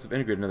 we must have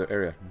integrated another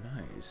area.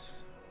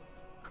 Nice.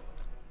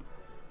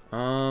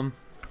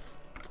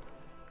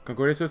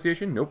 Concordia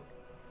Association? Nope.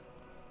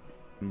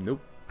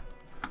 Nope.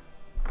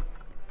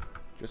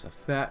 Just a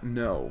fat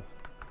no.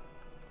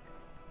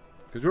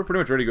 Because we're pretty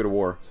much ready to go to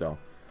war, so.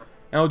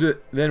 And we'll do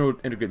it, then we'll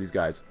integrate these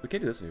guys. We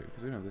can't do this here,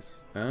 because we don't have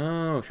this.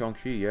 Oh,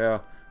 Shaanxi, yeah.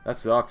 That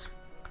sucks.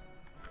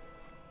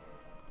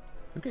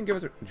 Who can give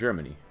us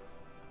Germany?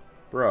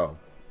 Bro.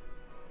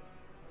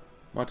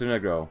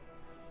 Montenegro.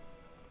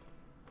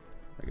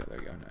 There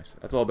you go, nice.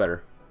 That's all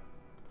better.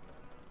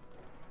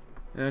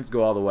 And let's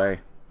go all the way.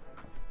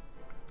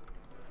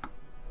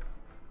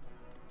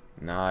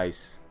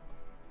 Nice.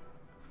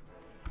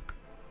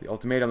 The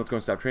ultimatum, let's go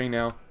and stop training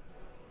now.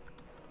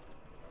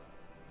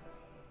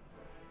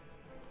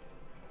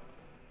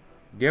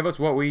 Give us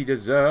what we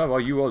deserve or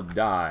you will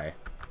die.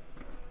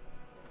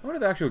 I wonder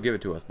if they actually will give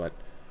it to us, but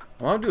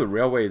I want to do the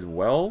railway as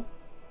well.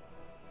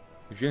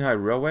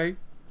 Jinhai Railway?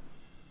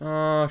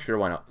 Sure,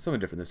 why not? Something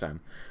different this time.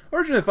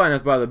 Originally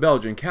financed by the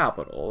Belgian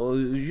capital,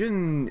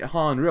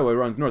 Jinhan Railway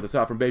runs north to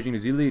south from Beijing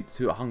to Zili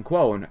to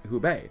Hankou and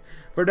Hubei.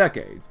 For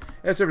decades,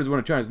 it served as one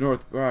of China's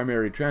north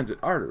primary transit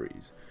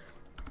arteries,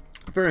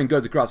 ferrying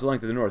goods across the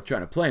length of the North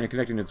China Plain and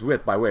connecting its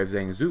width by way of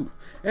Zhangzhou.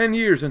 In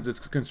years since its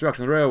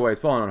construction, the railway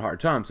has fallen on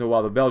hard times, so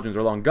while the Belgians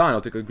are long gone,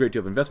 it'll take a great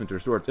deal of investment to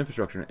restore its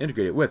infrastructure and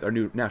integrate it with our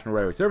new national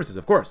railway services,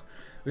 of course.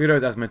 We could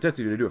always ask Mentetsu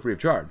to do it free of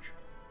charge.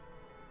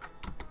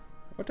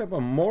 What type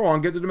of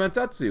moron gives it to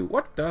Mentetsu?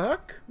 What the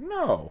heck?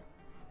 No.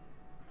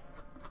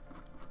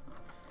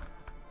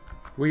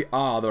 We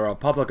are the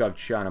Republic of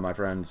China, my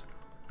friends.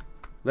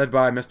 Led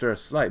by Mr.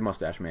 Slight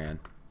Mustache Man.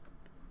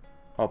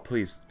 Oh,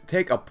 please.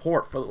 Take a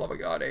port, for the love of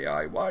God,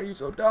 AI. Why are you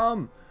so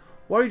dumb?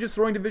 Why are you just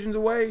throwing divisions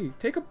away?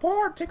 Take a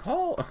port. Take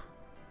Hull.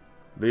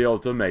 The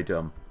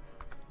ultimatum.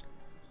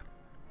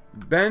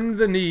 Bend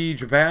the knee,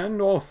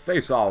 Japan, or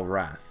face all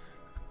wrath.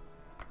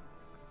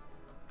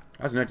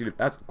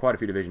 That's quite a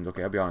few divisions.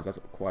 Okay, I'll be honest. That's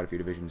quite a few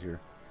divisions here.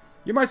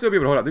 You might still be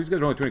able to hold up. These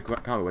guys are only 20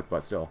 combat with,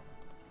 but still.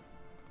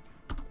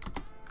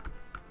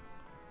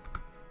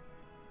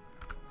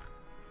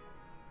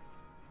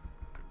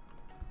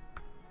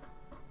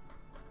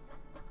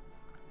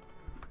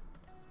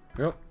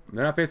 Nope,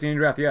 they're not facing any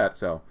draft yet,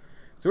 so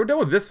we're done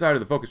with this side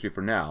of the focus tree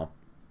for now.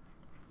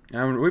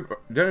 And we've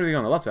done everything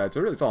on the left side, so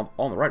really it's all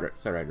on the right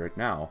side right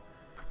now.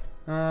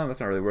 That's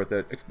not really worth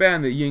it.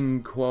 Expand the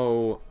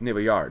Yingkou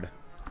Naval Yard.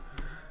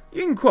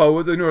 Yingkou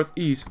was the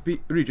northeast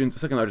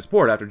region's second largest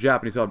port after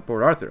Japanese held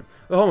Port Arthur,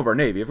 the home of our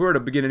navy. If we were to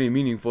begin any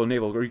meaningful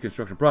naval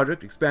reconstruction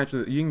project,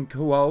 expansion of the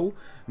Yingkou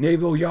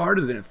Naval Yard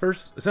is an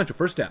essential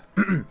first step.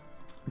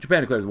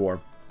 Japan declares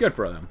war. Good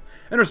for them.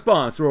 In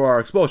response to our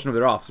expulsion of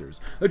their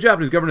officers, the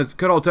Japanese government has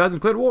cut all ties and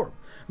declared war.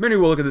 Many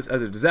will look at this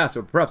as a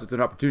disaster, but perhaps it's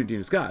an opportunity in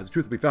disguise. The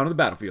truth will be found on the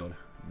battlefield.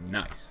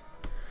 Nice.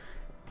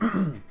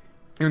 Even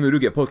though they do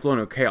get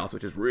post-colonial chaos,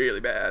 which is really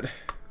bad.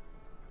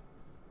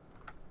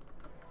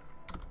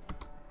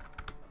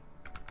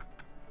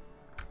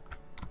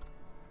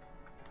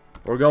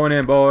 We're going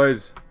in,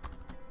 boys.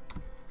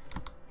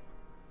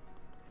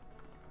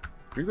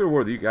 We go to war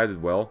with you guys as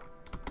well.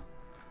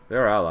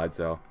 They're allied,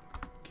 so.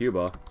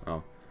 Cuba.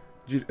 Oh.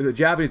 The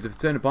Japanese have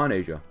descended upon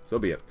Asia. So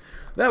be it.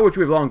 That which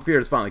we have long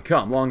feared has finally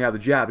come. Long have the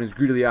Japanese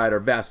greedily eyed our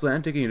vast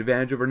land, taking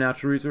advantage of our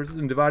natural resources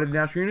and divided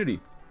national unity.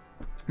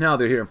 Now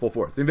they're here in full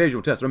force. The invasion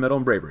will test our mettle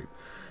and bravery.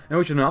 And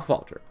we shall not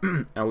falter.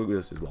 And we'll do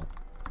this as well.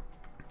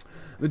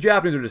 The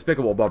Japanese are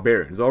despicable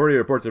barbarians. Already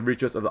reports have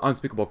reached us of the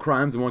unspeakable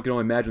crimes, and one can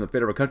only imagine the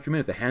fate of our countrymen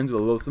at the hands of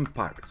the loathsome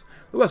pirates.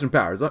 The Western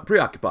powers,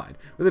 preoccupied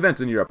with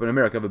events in Europe and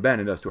America, have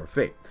abandoned us to our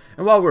fate.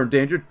 And while we're in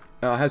danger,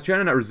 has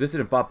China not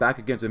resisted and fought back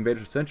against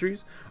invaders for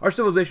centuries? Our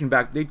civilization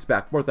dates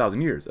back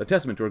 4,000 years, a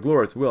testament to our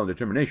glorious will and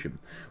determination.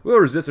 We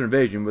will resist an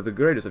invasion with the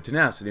greatest of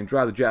tenacity and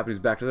drive the Japanese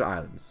back to their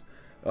islands.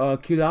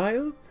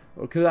 Kilai?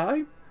 Or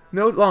Kilai?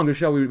 No longer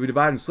shall we be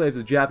divided and slaves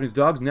of the Japanese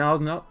dogs. Now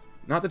is not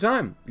the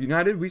time.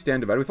 United we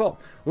stand, divided we fall.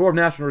 The war of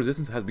national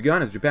resistance has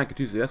begun. As Japan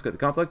continues to escalate the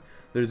conflict,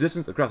 the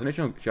resistance across the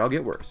nation shall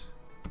get worse.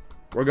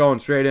 We're going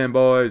straight in,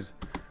 boys.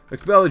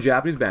 Expel the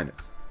Japanese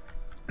bandits.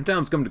 The time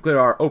has come to declare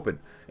our open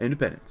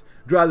independence.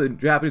 Drive the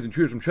Japanese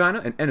intruders from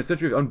China and end a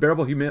century of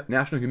unbearable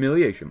national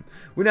humiliation.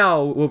 We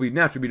now will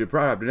naturally be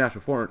deprived of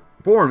national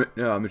foreign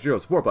material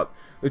support, but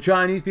the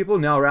Chinese people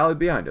now rally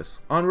behind us.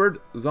 Onward,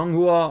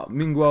 Zonghua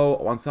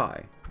Mingguo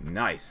Wansai.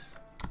 Nice.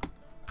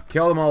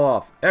 Kill them all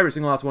off. Every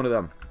single last one of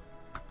them.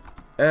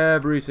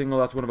 Every single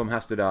last one of them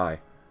has to die.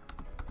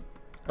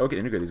 Oh, we can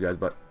integrate these guys,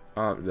 but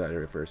do that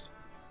area first.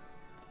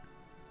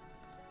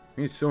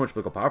 We need so much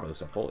political power for this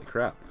stuff. Holy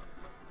crap.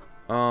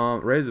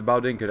 Raise the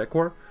Baoding Cadet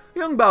Corps.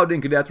 Young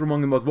Baoding cadets were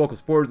among the most vocal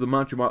supporters of the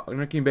Manchu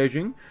monarchy in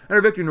Beijing, and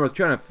our victory in North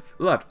China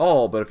left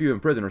all but a few in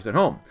prison or sent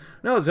home.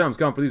 Now the time has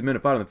come for these men to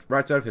fight on the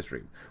right side of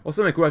history. While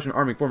some may question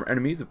arming former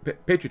enemies,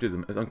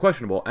 patriotism is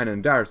unquestionable, and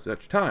in dire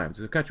such times,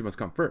 the country must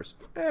come first.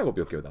 We'll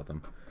be okay without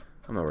them.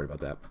 I'm not worried about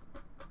that.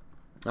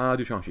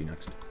 Do Shaanxi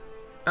next.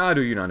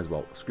 Do Yunnan as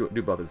well. Screw it,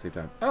 do both at the same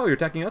time. Oh, you're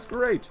attacking us?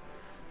 Great!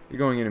 You're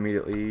going in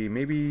immediately.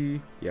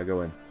 Maybe... yeah,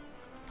 go in.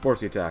 Force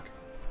the attack.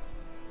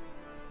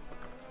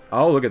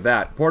 Oh, look at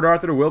that. Port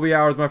Arthur will be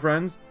ours, my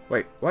friends.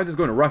 Wait, why is this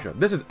going to Russia?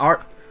 This is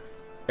our...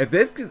 if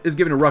this is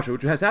given to Russia,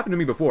 which has happened to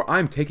me before,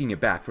 I'm taking it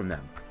back from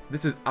them.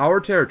 This is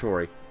our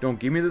territory. Don't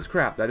give me this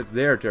crap that it's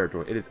their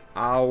territory. It is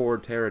our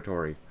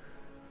territory.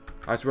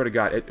 I swear to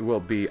God, it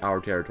will be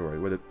our territory,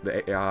 whether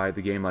the AI,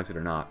 the game likes it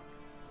or not.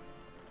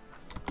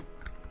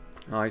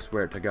 I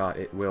swear to God,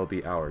 it will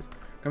be ours.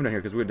 Come down here,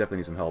 because we definitely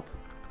need some help.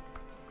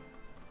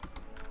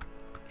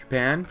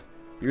 Japan,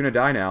 you're going to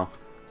die now.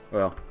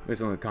 Well, at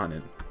least on the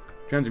continent.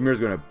 Transmir is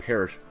going to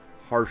perish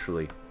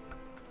harshly.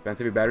 Advanced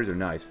heavy batteries are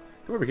nice.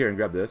 Come over here and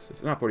grab this.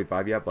 It's not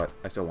 45 yet, but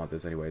I still want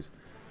this anyways.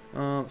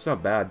 It's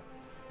not bad.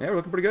 Yeah, we're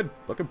looking pretty good.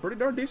 Looking pretty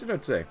darn decent,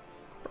 I'd say.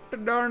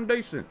 Pretty darn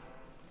decent.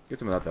 Get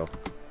some of that, though.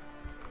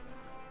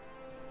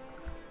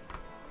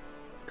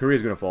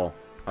 Korea's going to fall.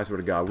 I swear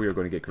to God, we are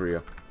going to get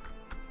Korea.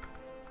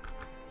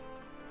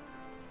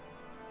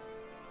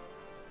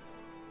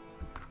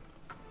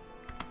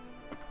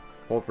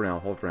 Hold for now,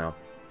 hold for now.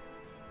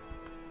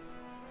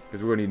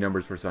 Because we're going to need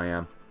numbers for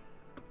Siam.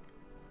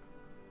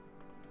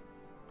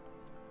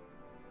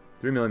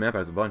 3 million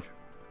manpower is a bunch.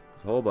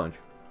 It's a whole bunch.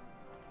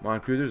 Mon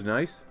cruisers,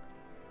 nice.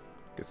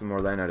 Get some more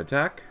land out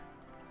attack.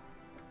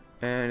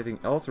 Anything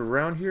else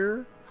around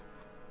here?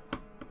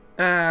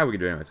 We can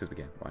do it anyways, because we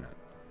can. Why not?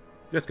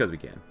 Just because we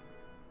can.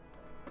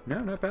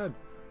 No, not bad.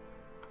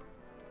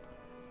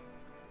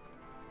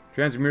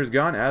 Transmir's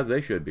gone, as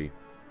they should be.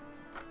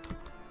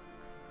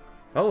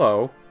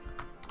 Hello.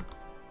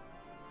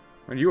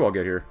 When did you all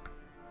get here?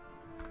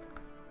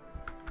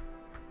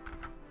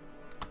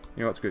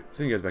 You know what's good?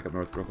 Send you guys back up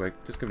north real quick.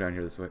 Just come down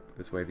here this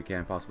way if you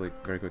can, possibly,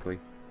 very quickly.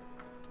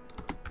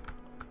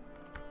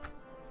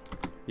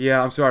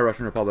 Yeah, I'm sorry,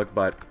 Russian Republic,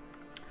 but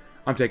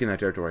I'm taking that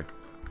territory.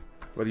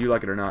 Whether you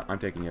like it or not, I'm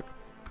taking it.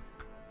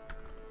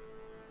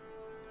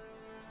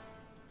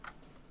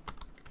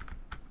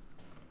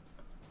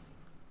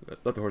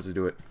 Let the horses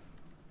do it.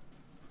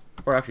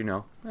 Or actually,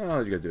 no. I'll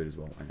let you guys do it as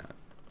well. Why not?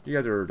 You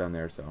guys are down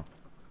there, so.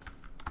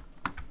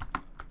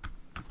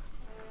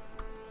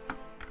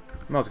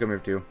 I'm also coming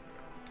here too.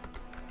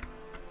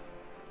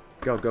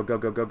 Go, go, go,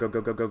 go, go, go,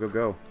 go, go, go, go,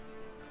 go.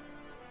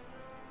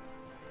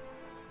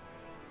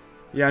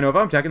 Yeah, I know if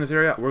I'm attacking this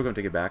area, we're going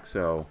to take it back,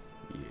 so...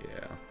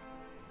 yeah.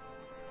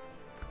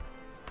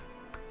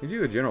 We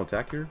do a general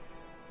attack here.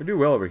 We do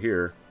well over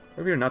here.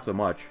 Over here, not so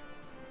much.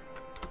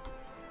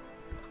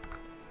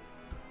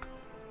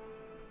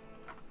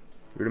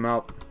 Root him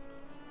out.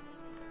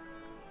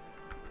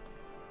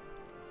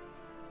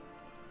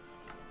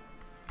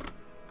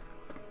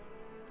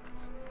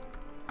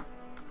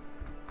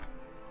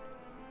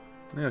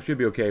 Yeah, it should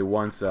be okay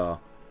once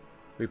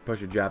we push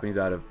the Japanese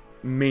out of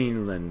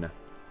mainland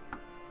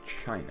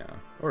China.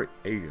 Or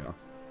Asia.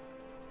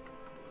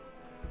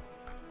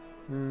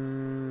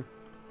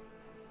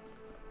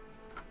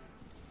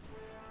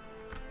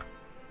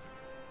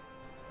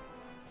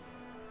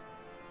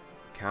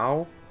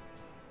 Cow?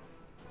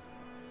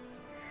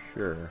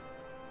 Sure.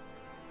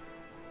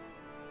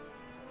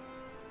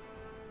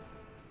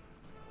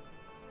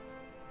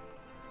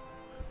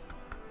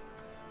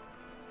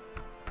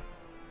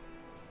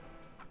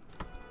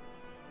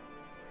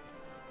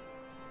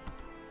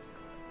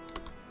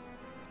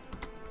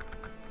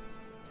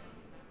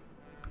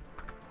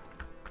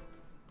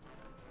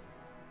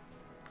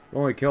 We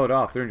only killed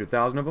off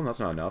 300,000 of them? That's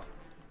not enough.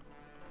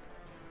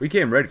 We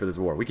came ready for this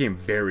war. We came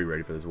very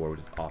ready for this war, which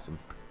is awesome.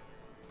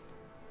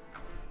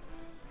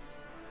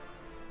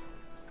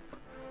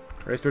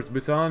 Race towards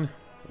Busan?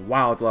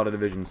 Wow, that's a lot of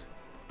divisions.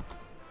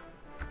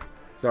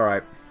 It's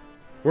alright.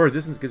 War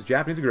resistance against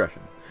Japanese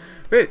aggression.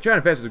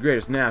 China faces the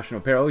greatest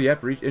national peril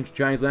yet. For each inch of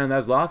Chinese land that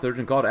is lost,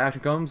 urgent call to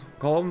action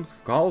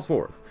calls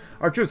forth.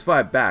 Our troops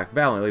fight back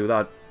valiantly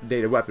without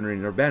dated weaponry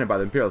and are abandoned by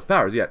the imperialist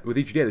powers, yet with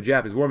each day the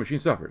Japanese war machine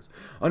suffers,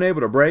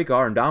 unable to break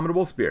our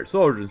indomitable spirit.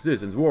 Soldiers and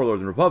citizens,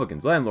 warlords and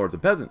republicans, landlords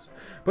and peasants.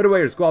 Put away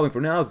your squabbling,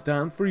 for now is the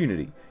time for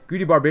unity.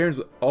 Greedy barbarians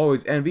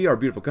always envy our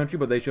beautiful country,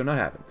 but they shall not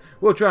have it.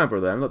 We'll triumph for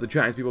them. Let the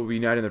Chinese people be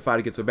united in their fight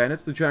against the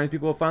bandits. The Chinese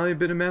people have finally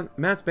been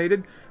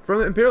emancipated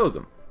from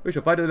imperialism. We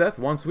shall fight to the death,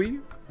 once we.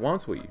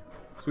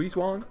 Sweet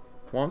swan,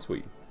 once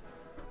we.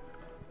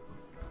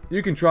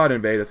 You can try to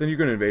invade us, and you're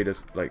going to invade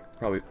us, like,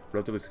 probably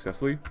relatively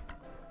successfully,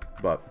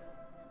 but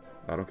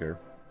I don't care.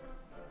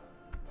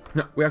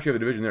 No, we actually have a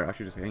division there,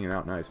 actually just hanging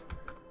out, nice.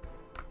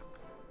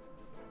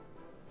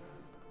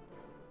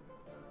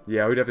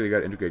 Yeah, we definitely got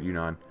to integrate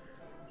Yunnan.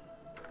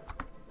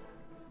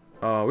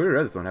 We already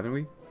read this one, haven't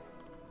we?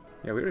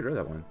 Yeah, we already read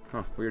that one.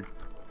 Huh, weird.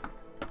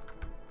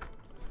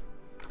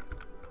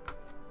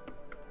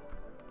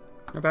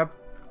 Not bad.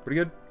 Pretty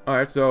good.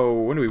 Alright, so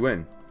when do we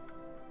win?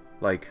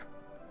 Like,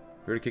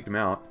 we already kicked him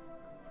out.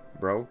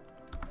 Bro.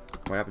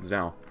 What happens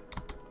now?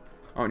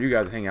 Oh, and you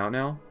guys hang out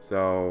now?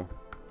 So...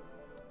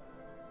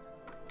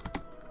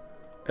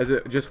 is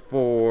it just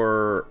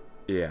for...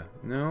 yeah.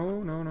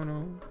 No.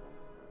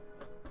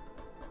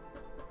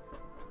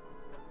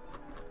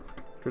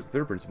 Towards the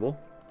third principle.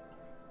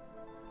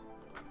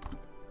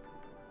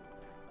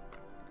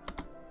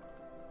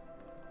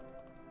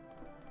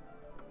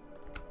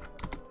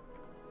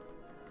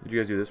 Did you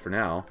guys do this for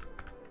now?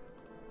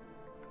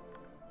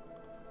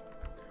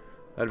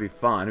 That'd be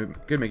fun. We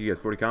could make you guys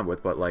 40 combat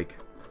with, but like...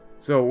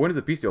 so, when does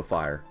the peace deal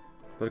fire?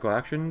 Political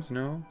actions?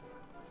 No?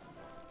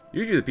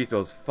 Usually the peace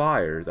deal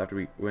fires after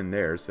we win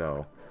there,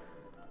 so...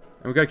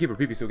 and we gotta keep our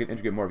PP so we can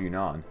integrate more of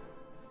Yunnan.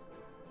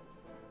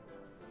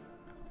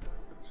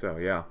 So,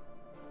 yeah.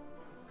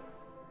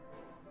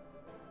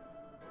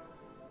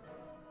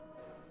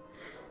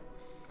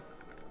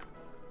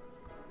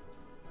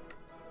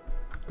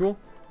 Cool.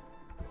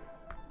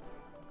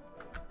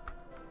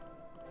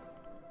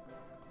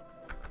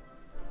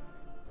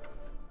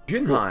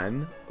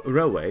 Jinhan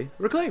Railway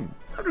reclaimed.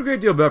 After a great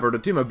deal of effort, a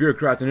team of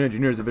bureaucrats and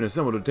engineers have been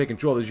assembled to take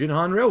control of the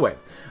Jinhan Railway.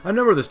 A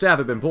number of the staff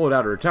have been pulled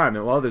out of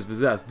retirement, while others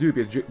possess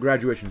dubious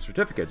graduation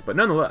certificates, but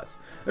nonetheless,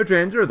 their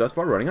trains are thus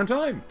far running on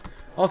time.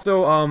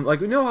 Also, like,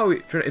 we know how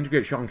we try to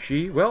integrate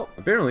Shaanxi? Well,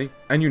 apparently,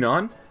 and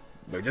Yunnan,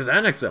 we just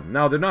annex them.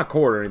 Now, they're not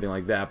core or anything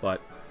like that,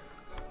 but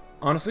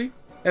honestly,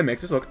 it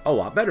makes us look a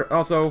lot better.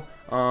 Also,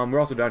 we're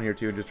also down here,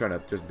 too, just trying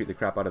to just beat the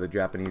crap out of the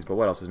Japanese, but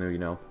what else is new, you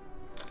know?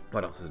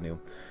 What else is new?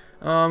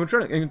 We're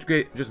trying to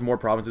integrate just more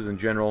provinces in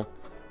general.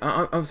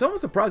 I'm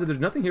somewhat surprised that there's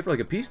nothing here for like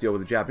a peace deal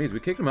with the Japanese.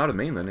 We kicked them out of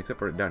the mainland, except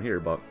for down here,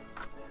 but...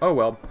 oh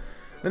well.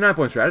 The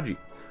 9-point strategy.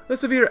 The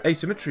severe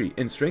asymmetry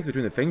in strength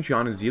between the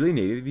Fengtian and Zili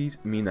navies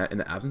mean that in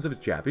the absence of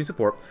its Japanese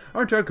support,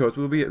 our entire coast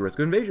will be at risk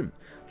of invasion.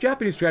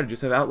 Japanese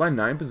strategists have outlined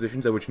 9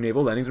 positions at which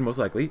naval landings are most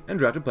likely, and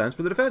drafted plans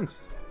for the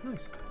defense.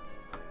 Nice.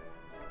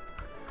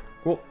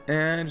 Cool,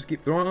 and just keep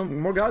throwing on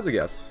more guys, I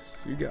guess.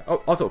 You got...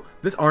 oh, also,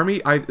 this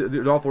army,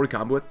 they're all 40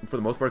 combo with, for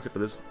the most part, except for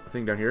this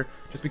thing down here.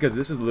 Just because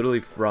this is literally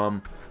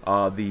from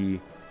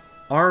the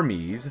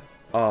armies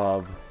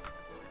of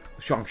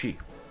Shaanxi.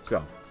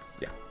 So,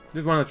 yeah.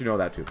 Just want to let you know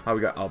that, too. How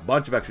we got a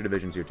bunch of extra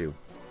divisions here, too.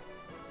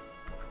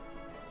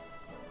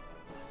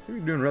 So we're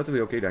doing relatively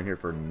okay down here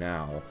for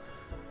now.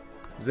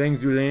 Zhang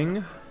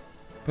Zuling,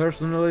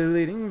 personally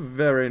leading.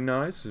 Very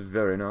nice,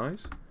 very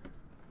nice.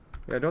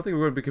 Yeah, I don't think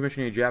we're going to be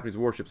commissioning any Japanese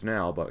warships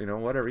now, but, you know,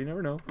 whatever, you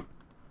never know.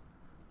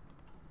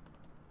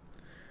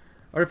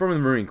 A reform of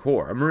the Marine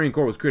Corps. A Marine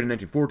Corps was created in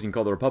 1914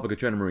 called the Republic of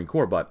China Marine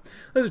Corps, but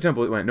this attempt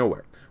went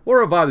nowhere. We'll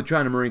revive the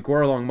China Marine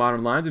Corps along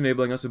modern lines,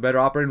 enabling us to better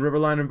operate in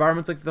riverline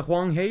environments like the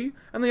Huanghe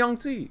and the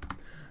Yangtze.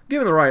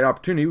 Given the right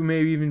opportunity, we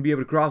may even be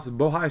able to cross the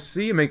Bohai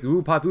Sea and make the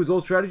Wu Paipu's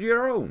old strategy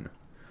our own.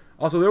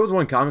 Also, there was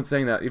one comment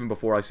saying that even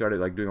before I started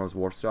like doing all this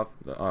war stuff,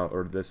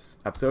 or this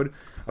episode,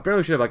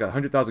 apparently we should have like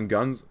 100,000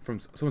 guns. From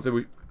someone said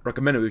we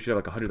recommended we should have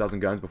like 100,000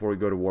 guns before we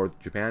go to war with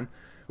Japan.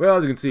 Well,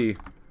 as you can see,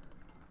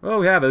 well,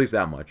 we have at least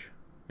that much.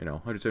 You know,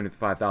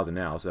 175,000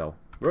 now, so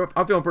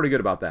I'm feeling pretty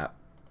good about that.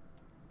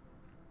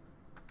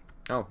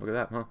 Oh, look at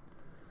that, huh?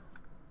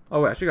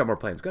 Oh, wait, I should got more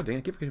planes. God dang it,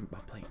 I keep forgetting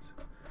about planes.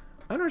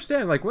 I don't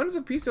understand. Like, when is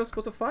a peace deal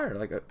supposed to fire?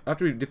 Like,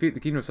 after we defeat the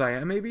Kingdom of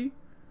Siam, maybe?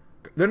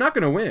 They're not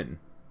going to win.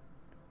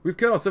 We've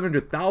killed all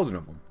 700,000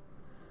 of them.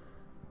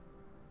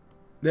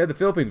 They had the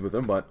Philippines with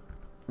them, but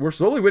we're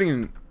slowly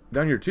winning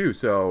down here, too,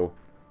 so...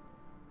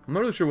 I'm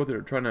not really sure what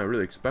they're trying to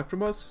really expect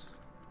from us.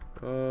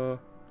 What are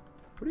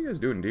you guys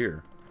doing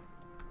here?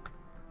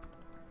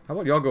 How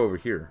about y'all go over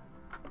here?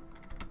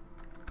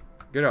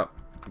 Get up.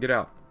 Get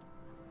out.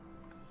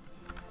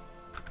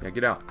 Yeah,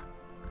 get out.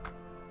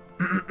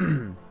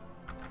 Because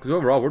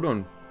overall, we're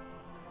doing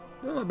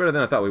a lot better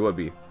than I thought we would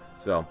be.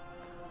 So,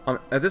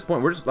 at this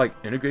point, we're just, like,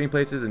 integrating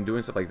places and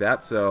doing stuff like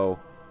that, so...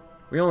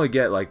 We only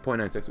get, like,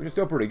 0.96, which is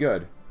still pretty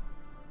good.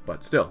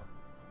 But still.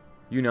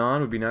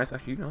 Yunnan would be nice.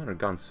 Actually, Yunnan or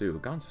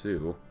Gansu?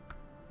 Gansu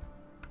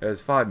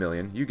is 5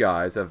 million. You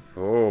guys have...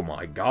 Oh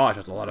my gosh,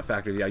 that's a lot of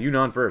factors. Yeah,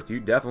 Yunnan first.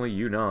 You definitely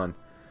Yunnan.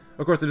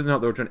 Of course, it doesn't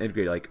help that we're trying to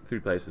integrate, like, 3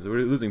 places.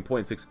 We're losing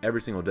 0.6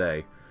 every single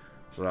day.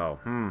 So,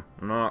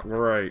 not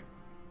great.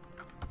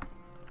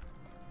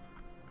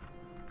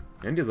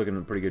 India's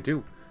looking pretty good,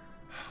 too.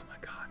 Oh my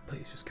god,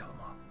 please, just kill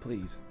them off.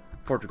 Please.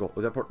 Portugal.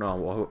 Was that No,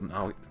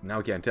 well, now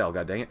we can't tell.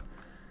 God dang it.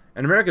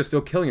 And America's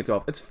still killing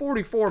itself. It's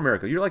 44,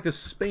 America. You're like the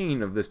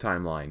Spain of this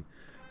timeline.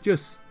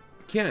 Just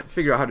can't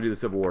figure out how to do the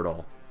Civil War at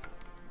all.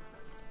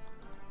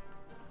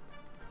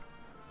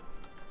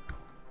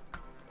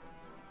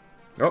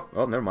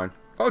 Oh, never mind.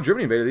 Oh,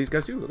 Germany invaded these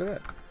guys too. Look at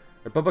that.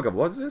 Republic of,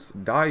 what's this?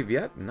 Dai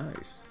Viet?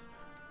 Nice.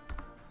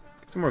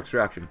 Get some more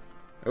extraction.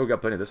 Oh, we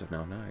got plenty of this stuff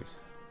now. Nice.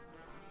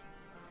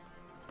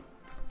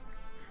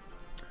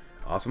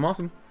 Awesome,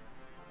 awesome.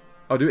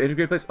 Oh, do we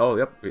integrate place? Oh,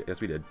 yep.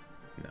 Yes, we did.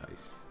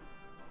 Nice.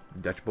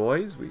 Dutch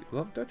boys? We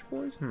love Dutch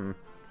boys?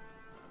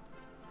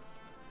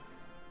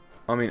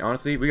 I mean,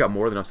 honestly, we got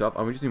more than enough stuff.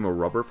 We just need more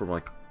rubber for,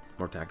 like,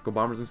 more tactical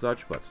bombers and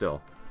such, but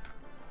still.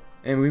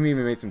 And we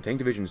even made some tank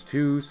divisions,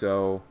 too,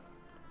 so...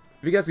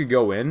 If you guys could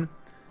go in...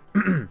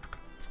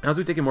 As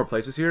we've taken more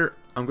places here,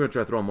 I'm going to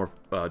try to throw in more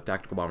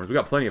tactical bombers. We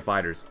got plenty of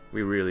fighters.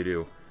 We really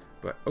do.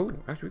 But, oh,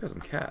 actually, we got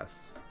some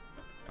casts.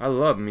 I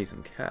love me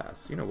some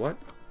casts. You know what?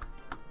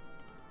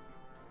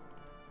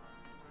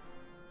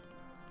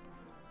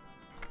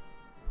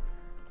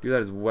 Do that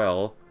as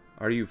well.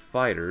 Are you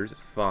fighters?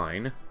 It's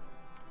fine.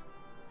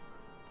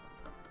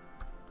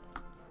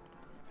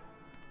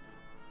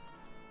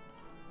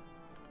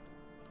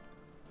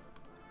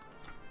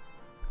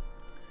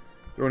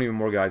 Throwing even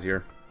more guys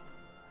here.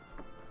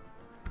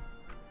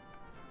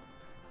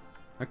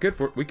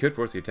 We could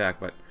force the attack,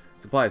 but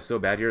supply is so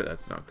bad here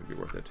that's not going to be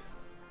worth it.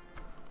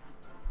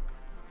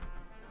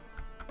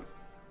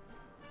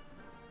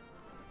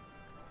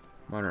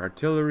 Modern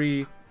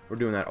artillery. We're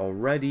doing that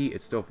already.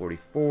 It's still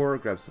 44.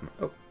 Grab some...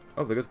 Oh,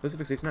 there goes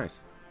Pacific State's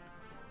nice.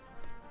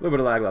 A little bit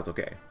of lag, but that's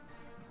okay.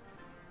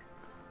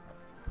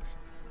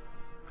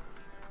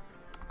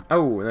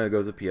 Oh, and then it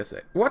goes the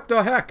PSA. What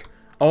the heck?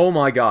 Oh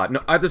my god.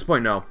 No, at this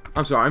point, no.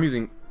 I'm sorry, I'm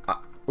using...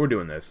 we're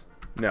doing this.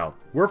 No.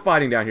 We're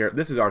fighting down here.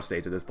 This is our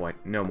states at this point.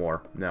 No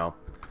more. No.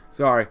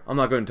 Sorry, I'm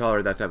not going to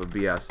tolerate that type of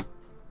BS.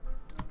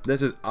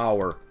 This is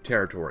our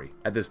territory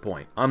at this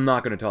point. I'm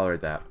not going to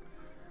tolerate that.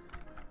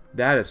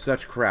 That is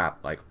such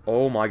crap. Like,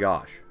 oh my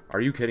gosh. Are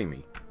you kidding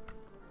me?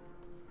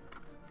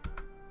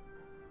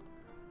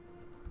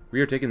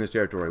 We are taking this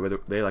territory, whether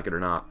they like it or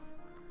not.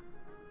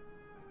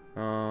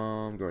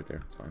 Go right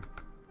there. It's fine.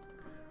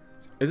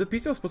 Is a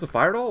peace deal supposed to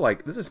fire at all?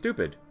 Like, this is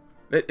stupid.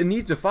 It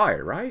needs to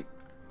fire, right?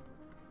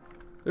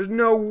 There's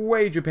no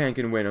way Japan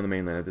can win on the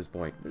mainland at this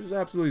point. There's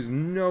absolutely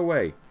no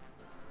way.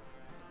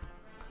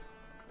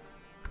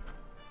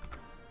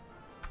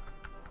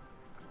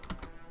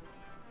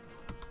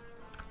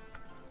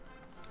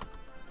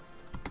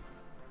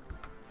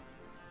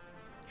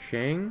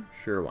 Shang?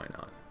 Sure, why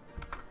not?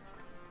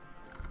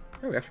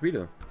 Oh, we actually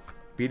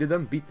beat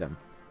them. Beat them.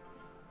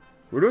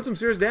 We're doing some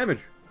serious damage.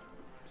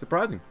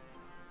 Surprising.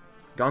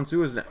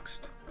 Gansu is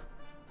next.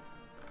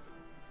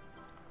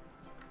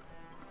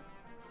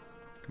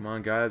 Come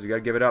on, guys. We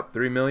gotta give it up.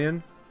 3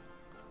 million.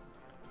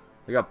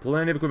 They got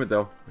plenty of equipment,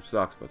 though. Which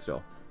sucks, but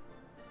still.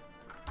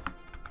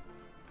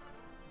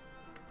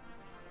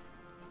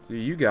 So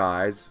you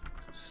guys,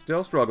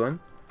 still struggling.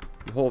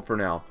 You hold for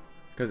now.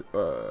 Because,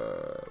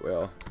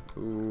 well...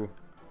 Ooh.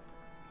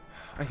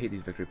 I hate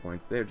these victory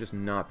points. They're just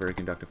not very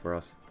conductive for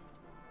us.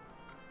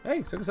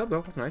 Hey, took us up,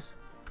 though. That's nice.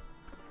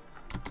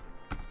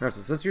 Alright,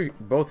 so since you're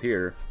both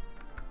here...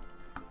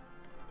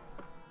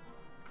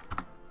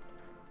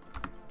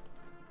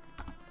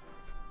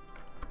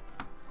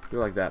 Do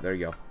it like that. There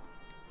you go.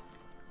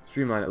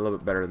 Streamline it a little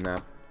bit better than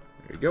that.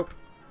 There you go.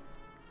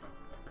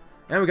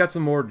 And we got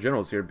some more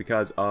generals here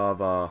because of,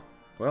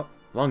 well,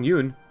 Long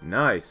Yun.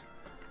 Nice.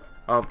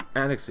 Of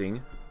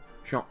annexing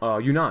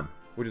Yunnan.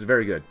 Which is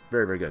very good.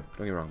 Very, very good.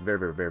 Don't get me wrong. Very,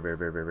 very, very, very,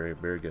 very, very, very,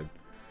 very good.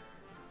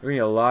 We need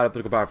a lot of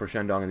political power for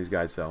Shandong and these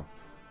guys, so.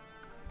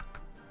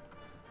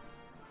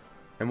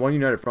 And one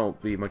united front will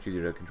be much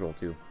easier to control,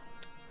 too.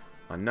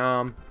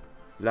 Annam.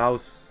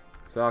 Laos.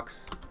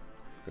 Sucks.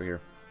 Go here.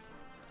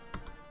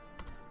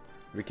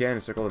 If we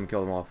can, circle them and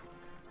kill them off.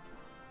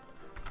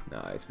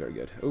 Nice, very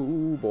good.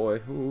 Oh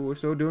boy, ooh, we're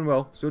still doing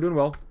well. Still doing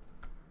well.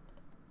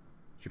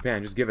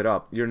 Japan, just give it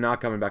up. You're not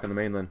coming back on the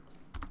mainland.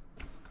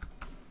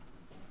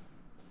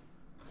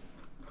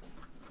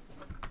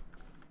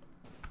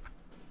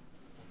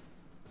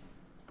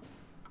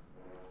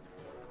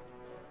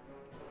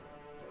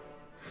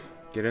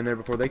 Get in there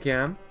before they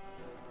can.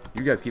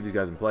 You guys keep these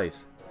guys in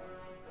place.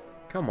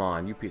 Come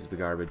on, you pieces of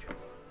garbage.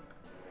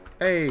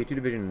 Hey, 2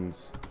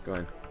 divisions. Go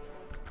in.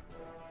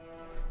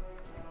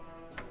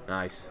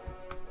 Nice.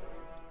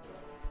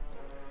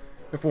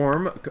 The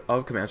form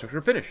of command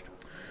structure finished.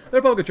 The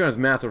Republic of China's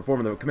massive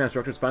reform of the command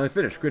structure is finally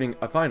finished, creating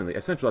finally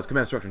a centralized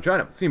command structure in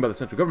China, seen by the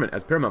central government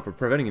as paramount for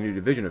preventing a new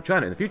division of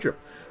China in the future.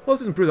 While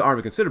this has improved the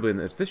army considerably in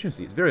its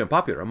efficiency, it's very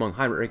unpopular among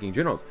high-ranking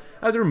generals,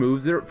 as it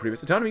removes their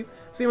previous autonomy,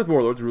 seen with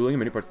warlords ruling in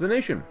many parts of the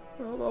nation.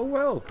 Oh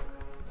well.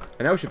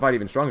 And now we should fight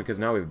even stronger, because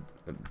now we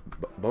have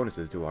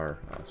bonuses to our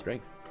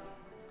strength.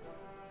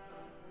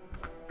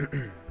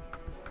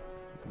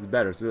 It's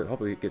better, so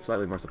hopefully get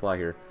slightly more supply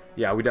here.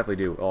 Yeah, we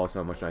definitely do. Oh,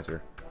 so much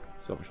nicer.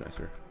 So much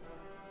nicer.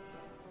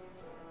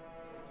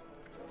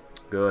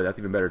 Good, that's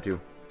even better too.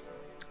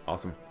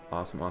 Awesome.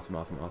 Awesome, awesome,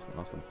 awesome, awesome,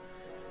 awesome.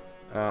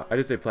 I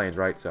just say planes,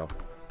 right? So.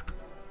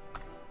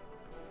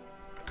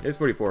 It's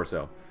 44,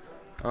 so.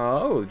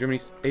 Oh, Germany,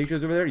 East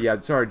Asia's over there? Yeah,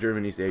 sorry,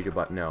 Germany, East Asia,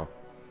 but no.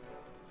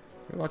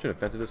 You're launching an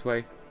offensive this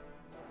way?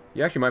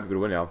 You actually might be able to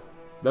win now.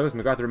 Douglas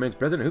MacArthur remains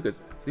president. Who could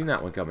seen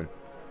that one coming?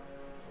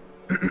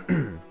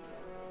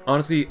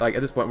 Honestly, like,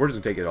 at this point, we're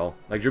just gonna take it all.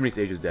 Like, Germany, East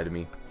Asia's dead to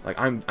me. Like,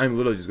 I'm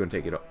literally just gonna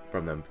take it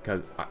from them,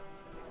 because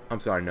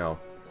I'm sorry, no.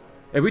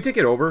 If we take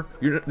it over,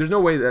 there's no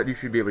way that you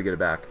should be able to get it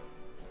back.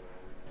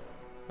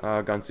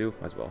 Gansu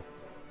as well.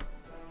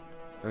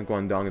 And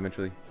Guangdong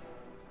eventually.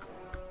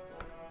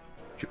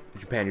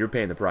 Japan, you're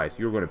paying the price.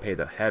 You're going to pay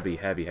the heavy,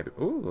 heavy, heavy.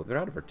 Ooh, they're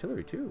out of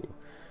artillery too.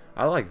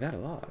 I like that a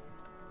lot.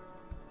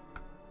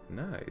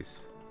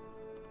 Nice.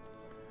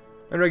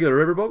 And regular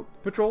riverboat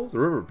patrols,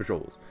 or river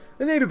patrols.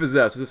 The Navy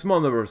possesses a small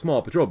number of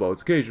small patrol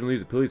boats, occasionally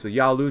used to police the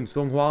Yalu and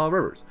Songhua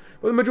rivers,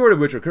 but the majority of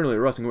which are currently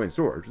rusting away in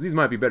storage. These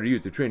might be better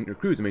used to train your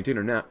crews and maintain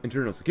our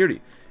internal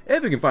security,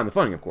 if we can find the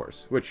funding, of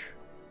course, which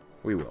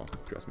we will.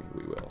 Trust me,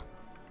 we will.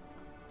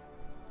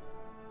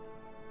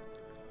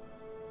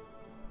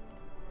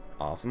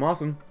 Awesome,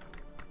 awesome.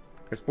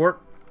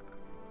 Export.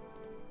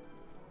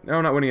 No,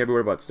 we're not winning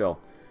everywhere, but still.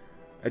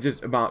 It's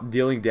just about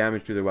dealing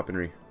damage to their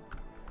weaponry.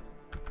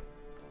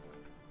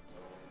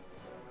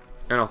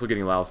 And also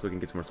getting Laos so we can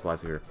get some more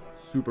supplies here.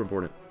 Super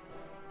important.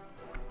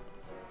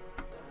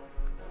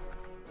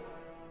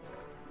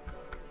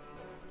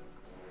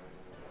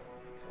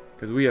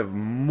 Because we have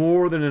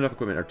more than enough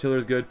equipment. Artillery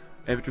is good.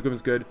 Infantry equipment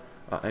is good.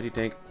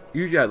 Anti-tank.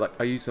 Usually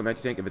I use some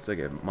anti-tank if it's like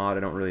a mod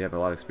I don't really have a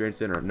lot of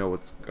experience in or know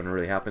what's going to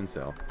really happen.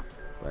 So,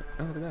 but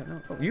oh, look at that.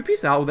 No. Oh, you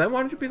peace out with them. Why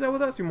don't you peace out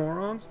with us, you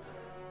morons?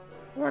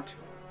 What?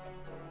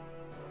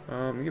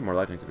 You get more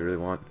light tanks if you really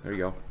want. There you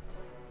go.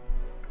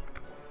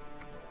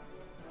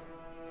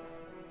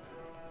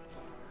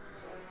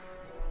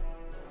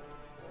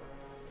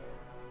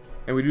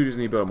 And we do just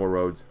need to build up more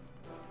roads.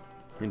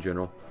 In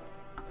general.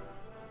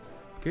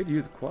 Could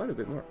use quite a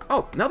bit more.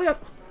 Oh, now they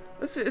have...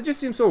 It just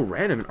seems so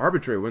random and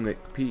arbitrary when they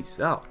peace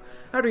out.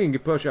 How do you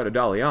get pushed out of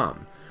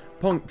Dalian,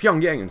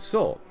 Pyongyang, and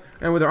Seoul?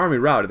 And with their army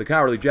routed, the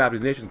cowardly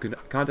Japanese nation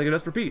contacted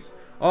us for peace.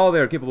 All they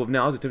are capable of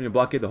now is attempting to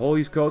blockade the whole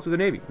East Coast with a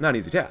navy. Not an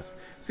easy task.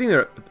 Seeing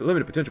their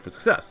limited potential for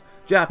success,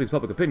 Japanese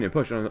public opinion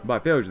pushed on by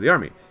failures of the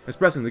army,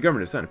 expressing the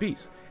government to sign a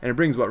peace, and it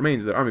brings what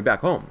remains of their army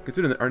back home.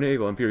 Considering our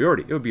naval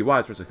inferiority, it would be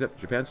wise for us to accept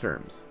Japan's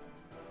terms.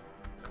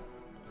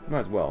 Might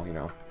as well, you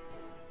know.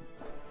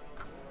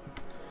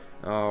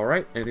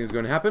 Alright, anything's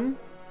going to happen?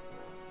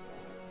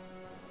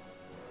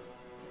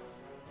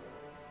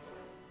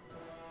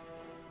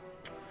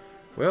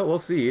 Well, we'll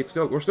see.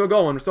 We're still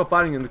going. We're still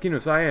fighting in the Kingdom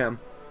of Siam.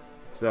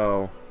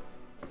 So,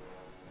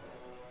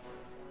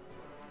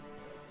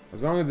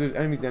 as long as there's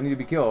enemies that need to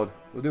be killed,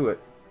 we'll do it.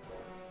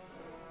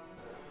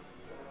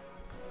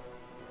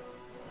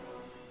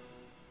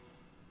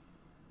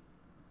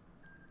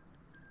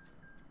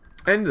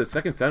 End of the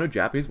Second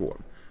Sino-Japanese War.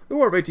 The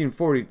War of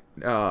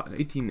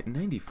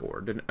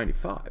 1894 to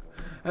 95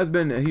 has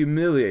been a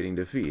humiliating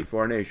defeat for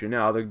our nation.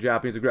 Now the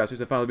Japanese aggressors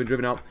have finally been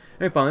driven out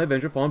and finally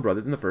avenged our fallen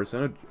brothers in the First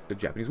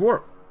Sino-Japanese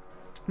War.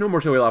 No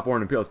more shall we allow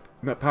foreign imperial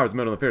powers to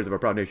meddle in the affairs of our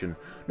proud nation.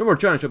 No more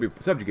China shall be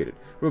subjugated,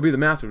 for it will be the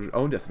master of its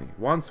own destiny.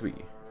 Wan Sui.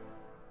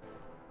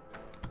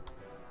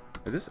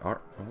 Is this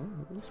our... Oh,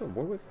 are we still at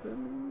war with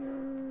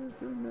them?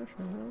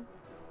 International?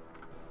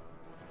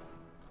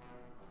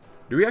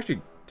 Do we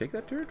actually take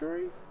that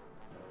territory?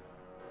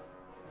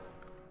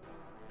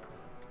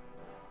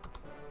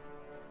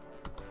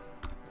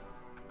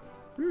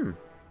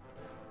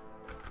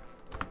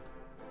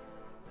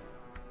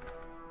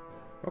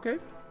 Okay.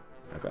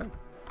 Not bad.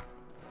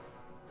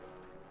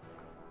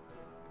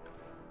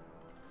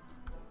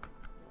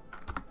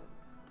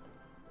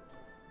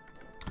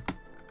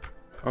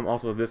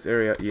 Also this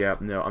area. Yeah,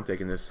 no, I'm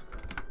taking this.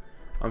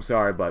 I'm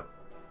sorry, but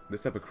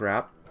this type of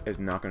crap is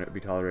not going to be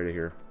tolerated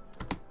here.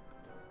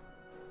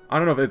 I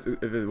don't know if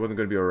it wasn't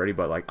going to be already,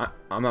 but like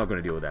I'm not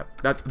going to deal with that.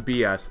 That's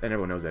BS, and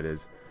everyone knows that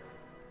is.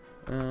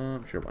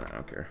 Sure, why not? I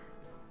don't care.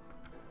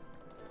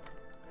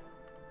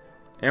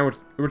 And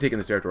we're taking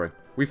this territory.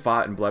 We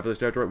fought and bled for this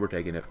territory. We're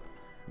taking it.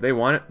 If they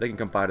want it, they can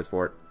come fight us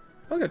for it.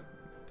 Look at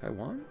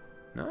Taiwan.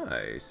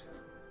 Nice.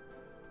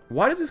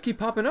 Why does this keep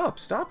popping up?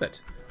 Stop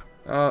it.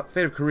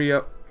 Fate of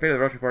Korea. Fate of the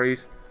Russian Far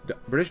East.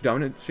 British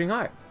dominant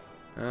Shanghai.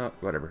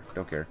 Whatever.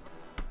 Don't care.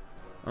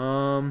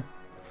 From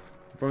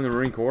the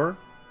Marine Corps.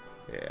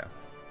 Yeah.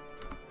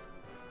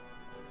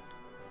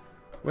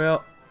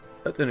 Well,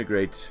 let's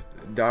integrate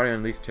Darien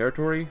Unleashed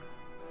territory.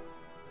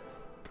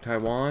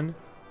 Taiwan.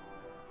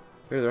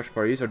 The Russian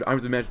Far East. Our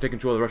armies have managed to take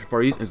control of the Russian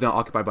Far East and is now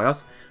occupied by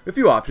us. With a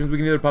few options, we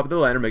can either pop the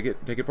land or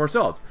take it for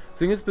ourselves.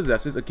 Seeing as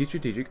possesses a key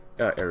strategic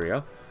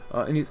area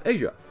in East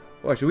Asia.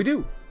 What should we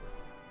do?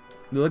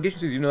 The legation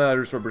says you know that to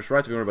restore British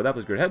rights. If you want to know about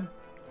that, please go ahead.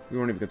 We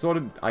weren't even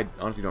consulted. I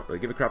honestly don't really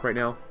give a crap right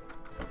now.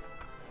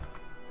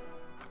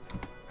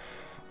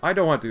 I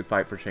don't want to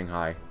fight for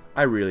Shanghai.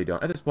 I really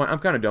don't. At this point, I'm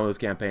kind of done with this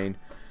campaign.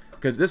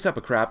 Because this type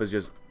of crap is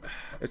just...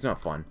 It's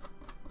not fun.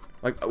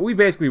 Like, we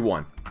basically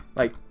won.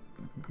 Like,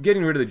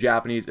 getting rid of the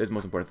Japanese is the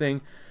most important thing.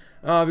 If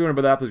you want to know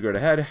about that, please go right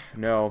ahead.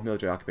 No.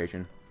 Military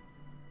occupation.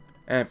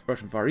 And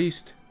Russian Far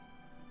East.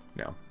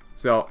 No.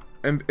 So,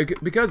 and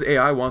because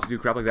AI wants to do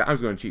crap like that, I'm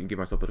just going to cheat and give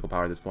myself political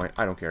power at this point.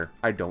 I don't care.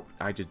 I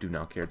just do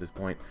not care at this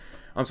point.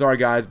 I'm sorry,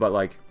 guys, but,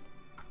 like...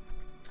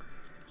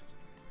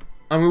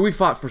 I mean, we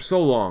fought for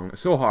so long,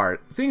 so hard.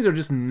 Things are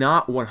just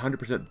not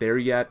 100% there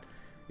yet.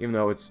 Even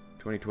though it's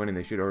 2020 and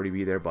they should already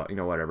be there, but, you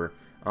know, whatever.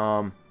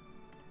 And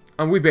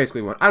we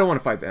basically won. I don't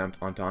want to fight the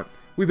Entente.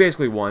 We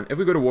basically won. If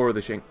we go to war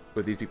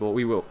with these people,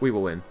 we will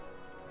win.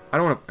 I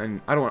don't want to,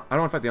 and I don't want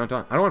to fight the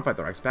Entente. I don't want to fight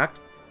the Reichspakt.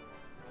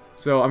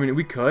 So, I mean,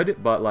 we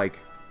could, but, like...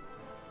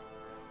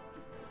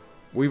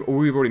 We've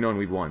already known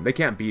we've won. They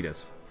can't beat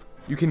us.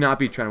 You cannot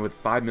beat China with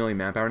 5 million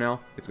manpower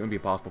now. It's going to be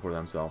impossible for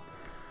them, so...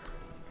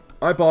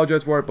 I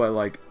apologize for it, but,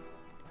 like...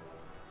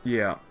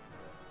 Yeah.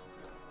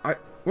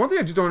 One thing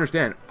I just don't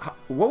understand.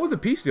 What was the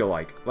peace deal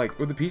like? Like,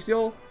 with the peace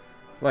deal...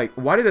 Like,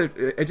 why did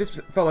it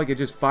just felt like it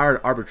just fired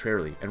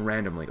arbitrarily and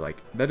randomly.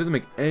 Like, that doesn't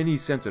make any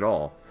sense at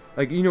all.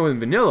 Like, you know, in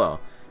vanilla,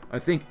 I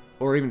think,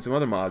 or even some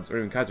other mods, or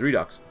even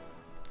Kaiserreich,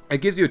 it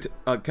gives you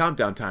a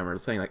countdown timer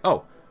saying, like,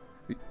 oh...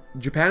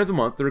 Japan has a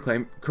month to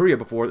reclaim Korea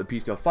before the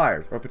peace deal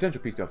fires, or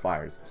potential peace deal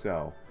fires.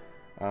 So,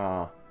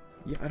 yeah,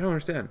 I don't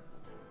understand.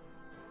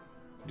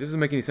 It doesn't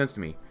make any sense to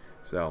me.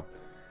 So,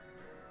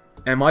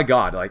 and my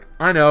God, like,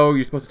 I know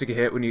you're supposed to take a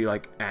hit when you,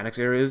 like, annex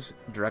areas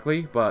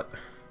directly, but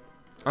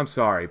I'm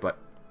sorry, but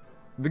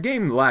the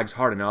game lags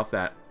hard enough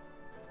that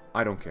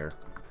I don't care.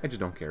 I just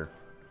don't care.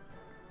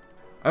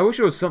 I wish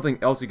there was something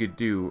else you could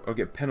do or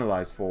get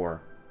penalized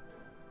for,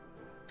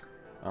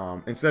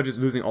 instead of just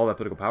losing all that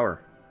political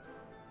power.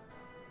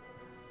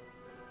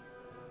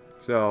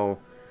 So,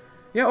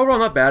 yeah, overall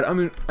not bad. I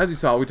mean, as you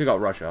saw, we took out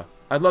Russia.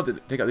 I'd love to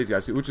take out these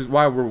guys too, which is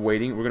why we're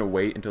waiting. We're going to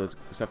wait until this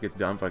stuff gets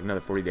done for like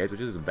another 40 days,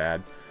 which isn't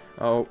bad.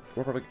 Oh,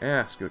 we're probably...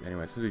 screw it.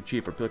 Anyways, this is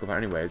cheap for political power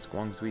anyways.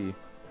 Guangzhou.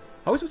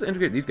 How are we supposed to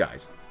integrate these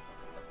guys?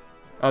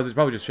 Oh, it's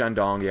probably just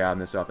Shandong, yeah, and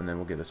this stuff, and then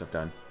we'll get this stuff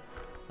done.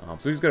 So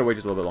we just got to wait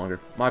just a little bit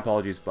longer. My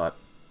apologies, but...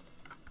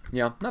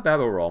 Yeah, not bad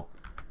overall.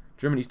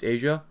 German East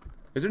Asia.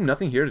 Is there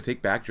nothing here to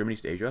take back German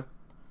East Asia?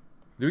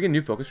 Do we get a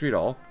new focus tree at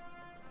all?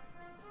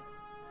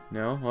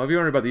 No? Well, if you're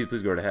wondering about these,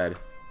 please go right ahead.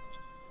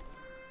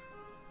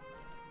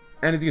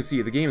 And as you can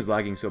see, the game is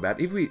lagging so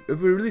bad. If we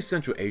release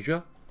Central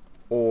Asia,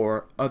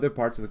 or other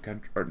parts of the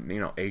country, or,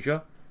 you know,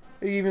 Asia,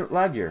 it even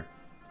laggier.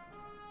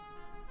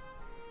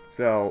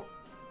 So,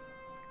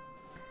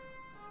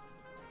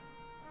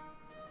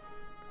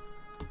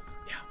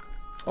 yeah.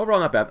 Overall,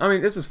 not bad. I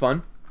mean, this is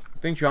fun.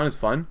 Fengtian is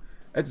fun.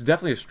 It's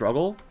definitely a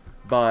struggle,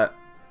 but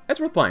it's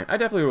worth playing. I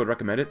definitely would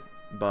recommend it,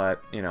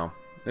 but, you know,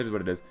 it is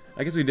what it is.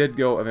 I guess we did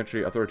go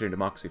eventually authoritarian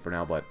democracy for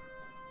now, but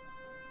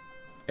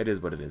it is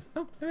what it is.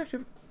 Oh, they actually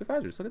have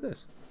advisors. Look at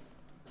this.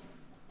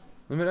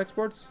 Limit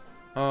exports?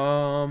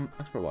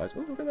 Export-wise.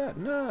 Oh, look at that.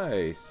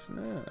 Nice.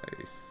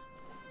 Nice.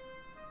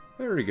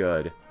 Very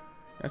good.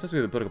 I guess we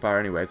have the political power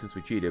anyway, since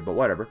we cheated, but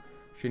whatever.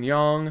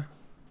 Xinjiang.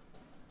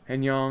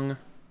 Henyang.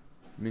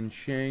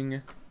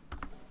 Minsheng.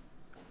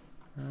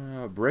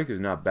 Breakthrough's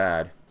not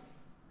bad.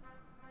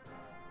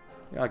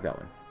 Yeah, I like that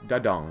one.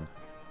 Dadong.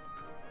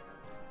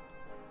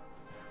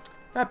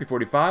 Happy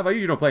 45. I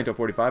usually don't play until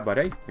 45, but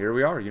hey, here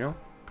we are, you know.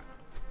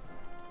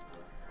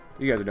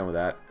 You guys are done with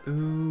that.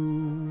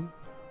 Ooh.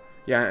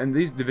 Yeah, and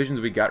these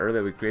divisions we got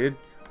earlier that we created,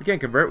 we can't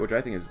convert, which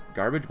I think is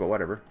garbage, but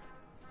whatever.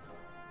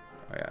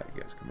 Oh yeah,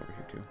 you guys come over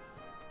here too.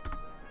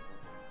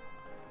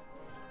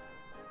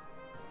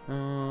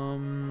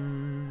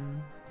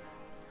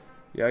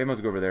 Yeah, you might as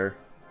well go over there.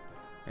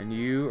 And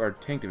you are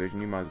tank division,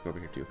 you might as well go over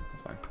here too.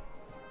 That's fine.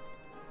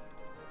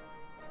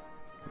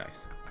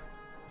 Nice.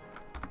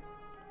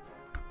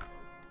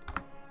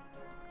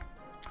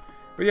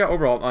 But yeah,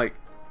 overall, like,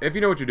 if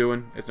you know what you're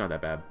doing, it's not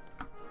that bad.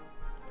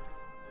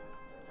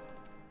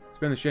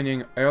 Spend the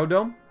Shenyang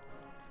Aerodome?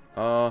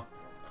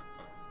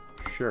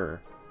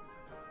 Sure.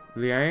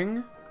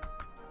 Liang?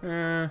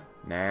 Nah,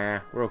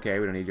 we're okay.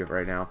 We don't need you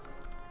right now.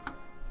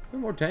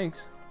 More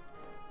tanks.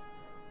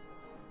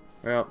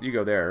 Well, you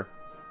go there.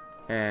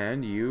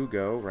 And you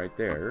go right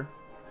there.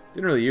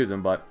 Didn't really use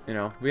them, but, you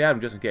know, we had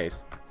them just in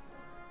case.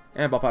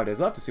 And about 5 days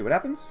left to see what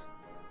happens.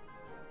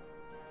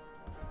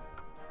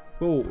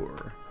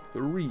 4,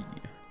 3,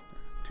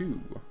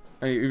 2.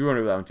 And if you want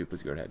to do that one too,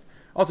 please go ahead.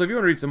 Also, if you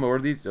want to read some more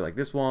of these, like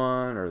this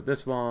one, or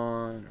this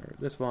one, or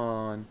this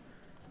one,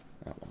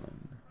 that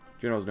one.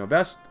 Generals know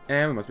best,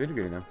 and we must be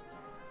integrating them.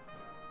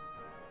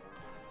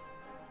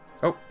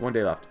 Oh, 1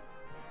 day left.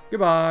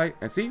 Goodbye.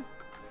 And see?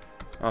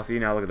 Oh, see,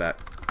 now look at that.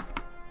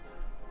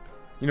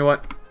 You know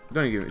what?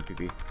 Don't even give me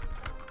PP.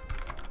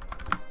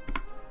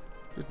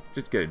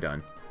 Just get it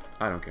done.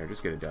 I don't care.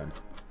 Just get it done.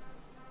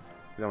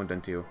 That one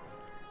done too.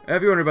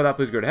 If you wonder about that,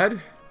 please go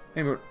ahead.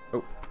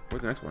 Oh,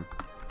 where's the next one?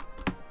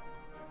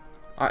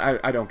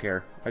 I don't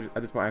care. At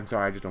this point, I'm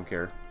sorry. I just don't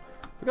care.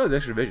 Look at those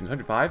extra divisions.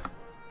 105?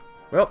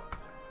 Well,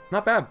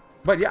 not bad.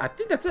 But yeah, I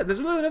think that's it.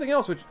 There's really nothing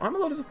else, which I'm a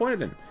little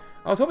disappointed in.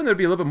 I was hoping there'd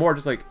be a little bit more,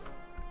 just like,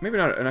 maybe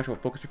not an actual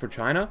focus for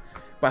China,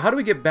 but how do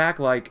we get back,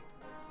 like,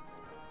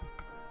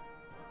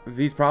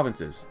 these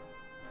provinces?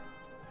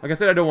 Like I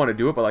said, I don't want to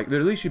do it, but, like, there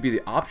at least should be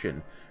the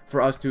option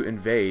for us to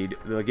invade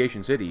the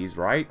legation cities,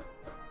 right?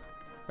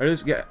 Or at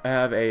least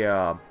have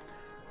a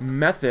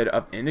method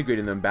of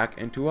integrating them back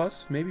into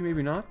us. Maybe,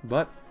 maybe not,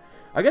 but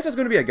I guess that's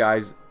going to be it,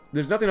 guys.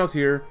 There's nothing else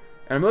here.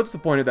 And I'm a little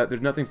disappointed that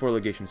there's nothing for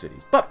legation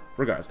cities. But,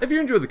 regardless, if you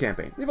enjoyed the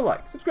campaign, leave a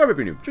like, subscribe if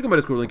you're new, check out my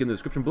Discord link in the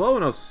description below,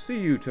 and I'll see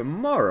you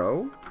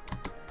tomorrow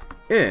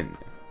in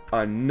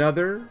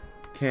another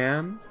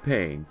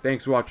campaign.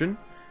 Thanks for watching.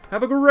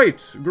 Have a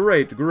great,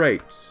 great,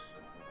 great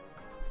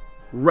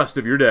rest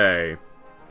of your day.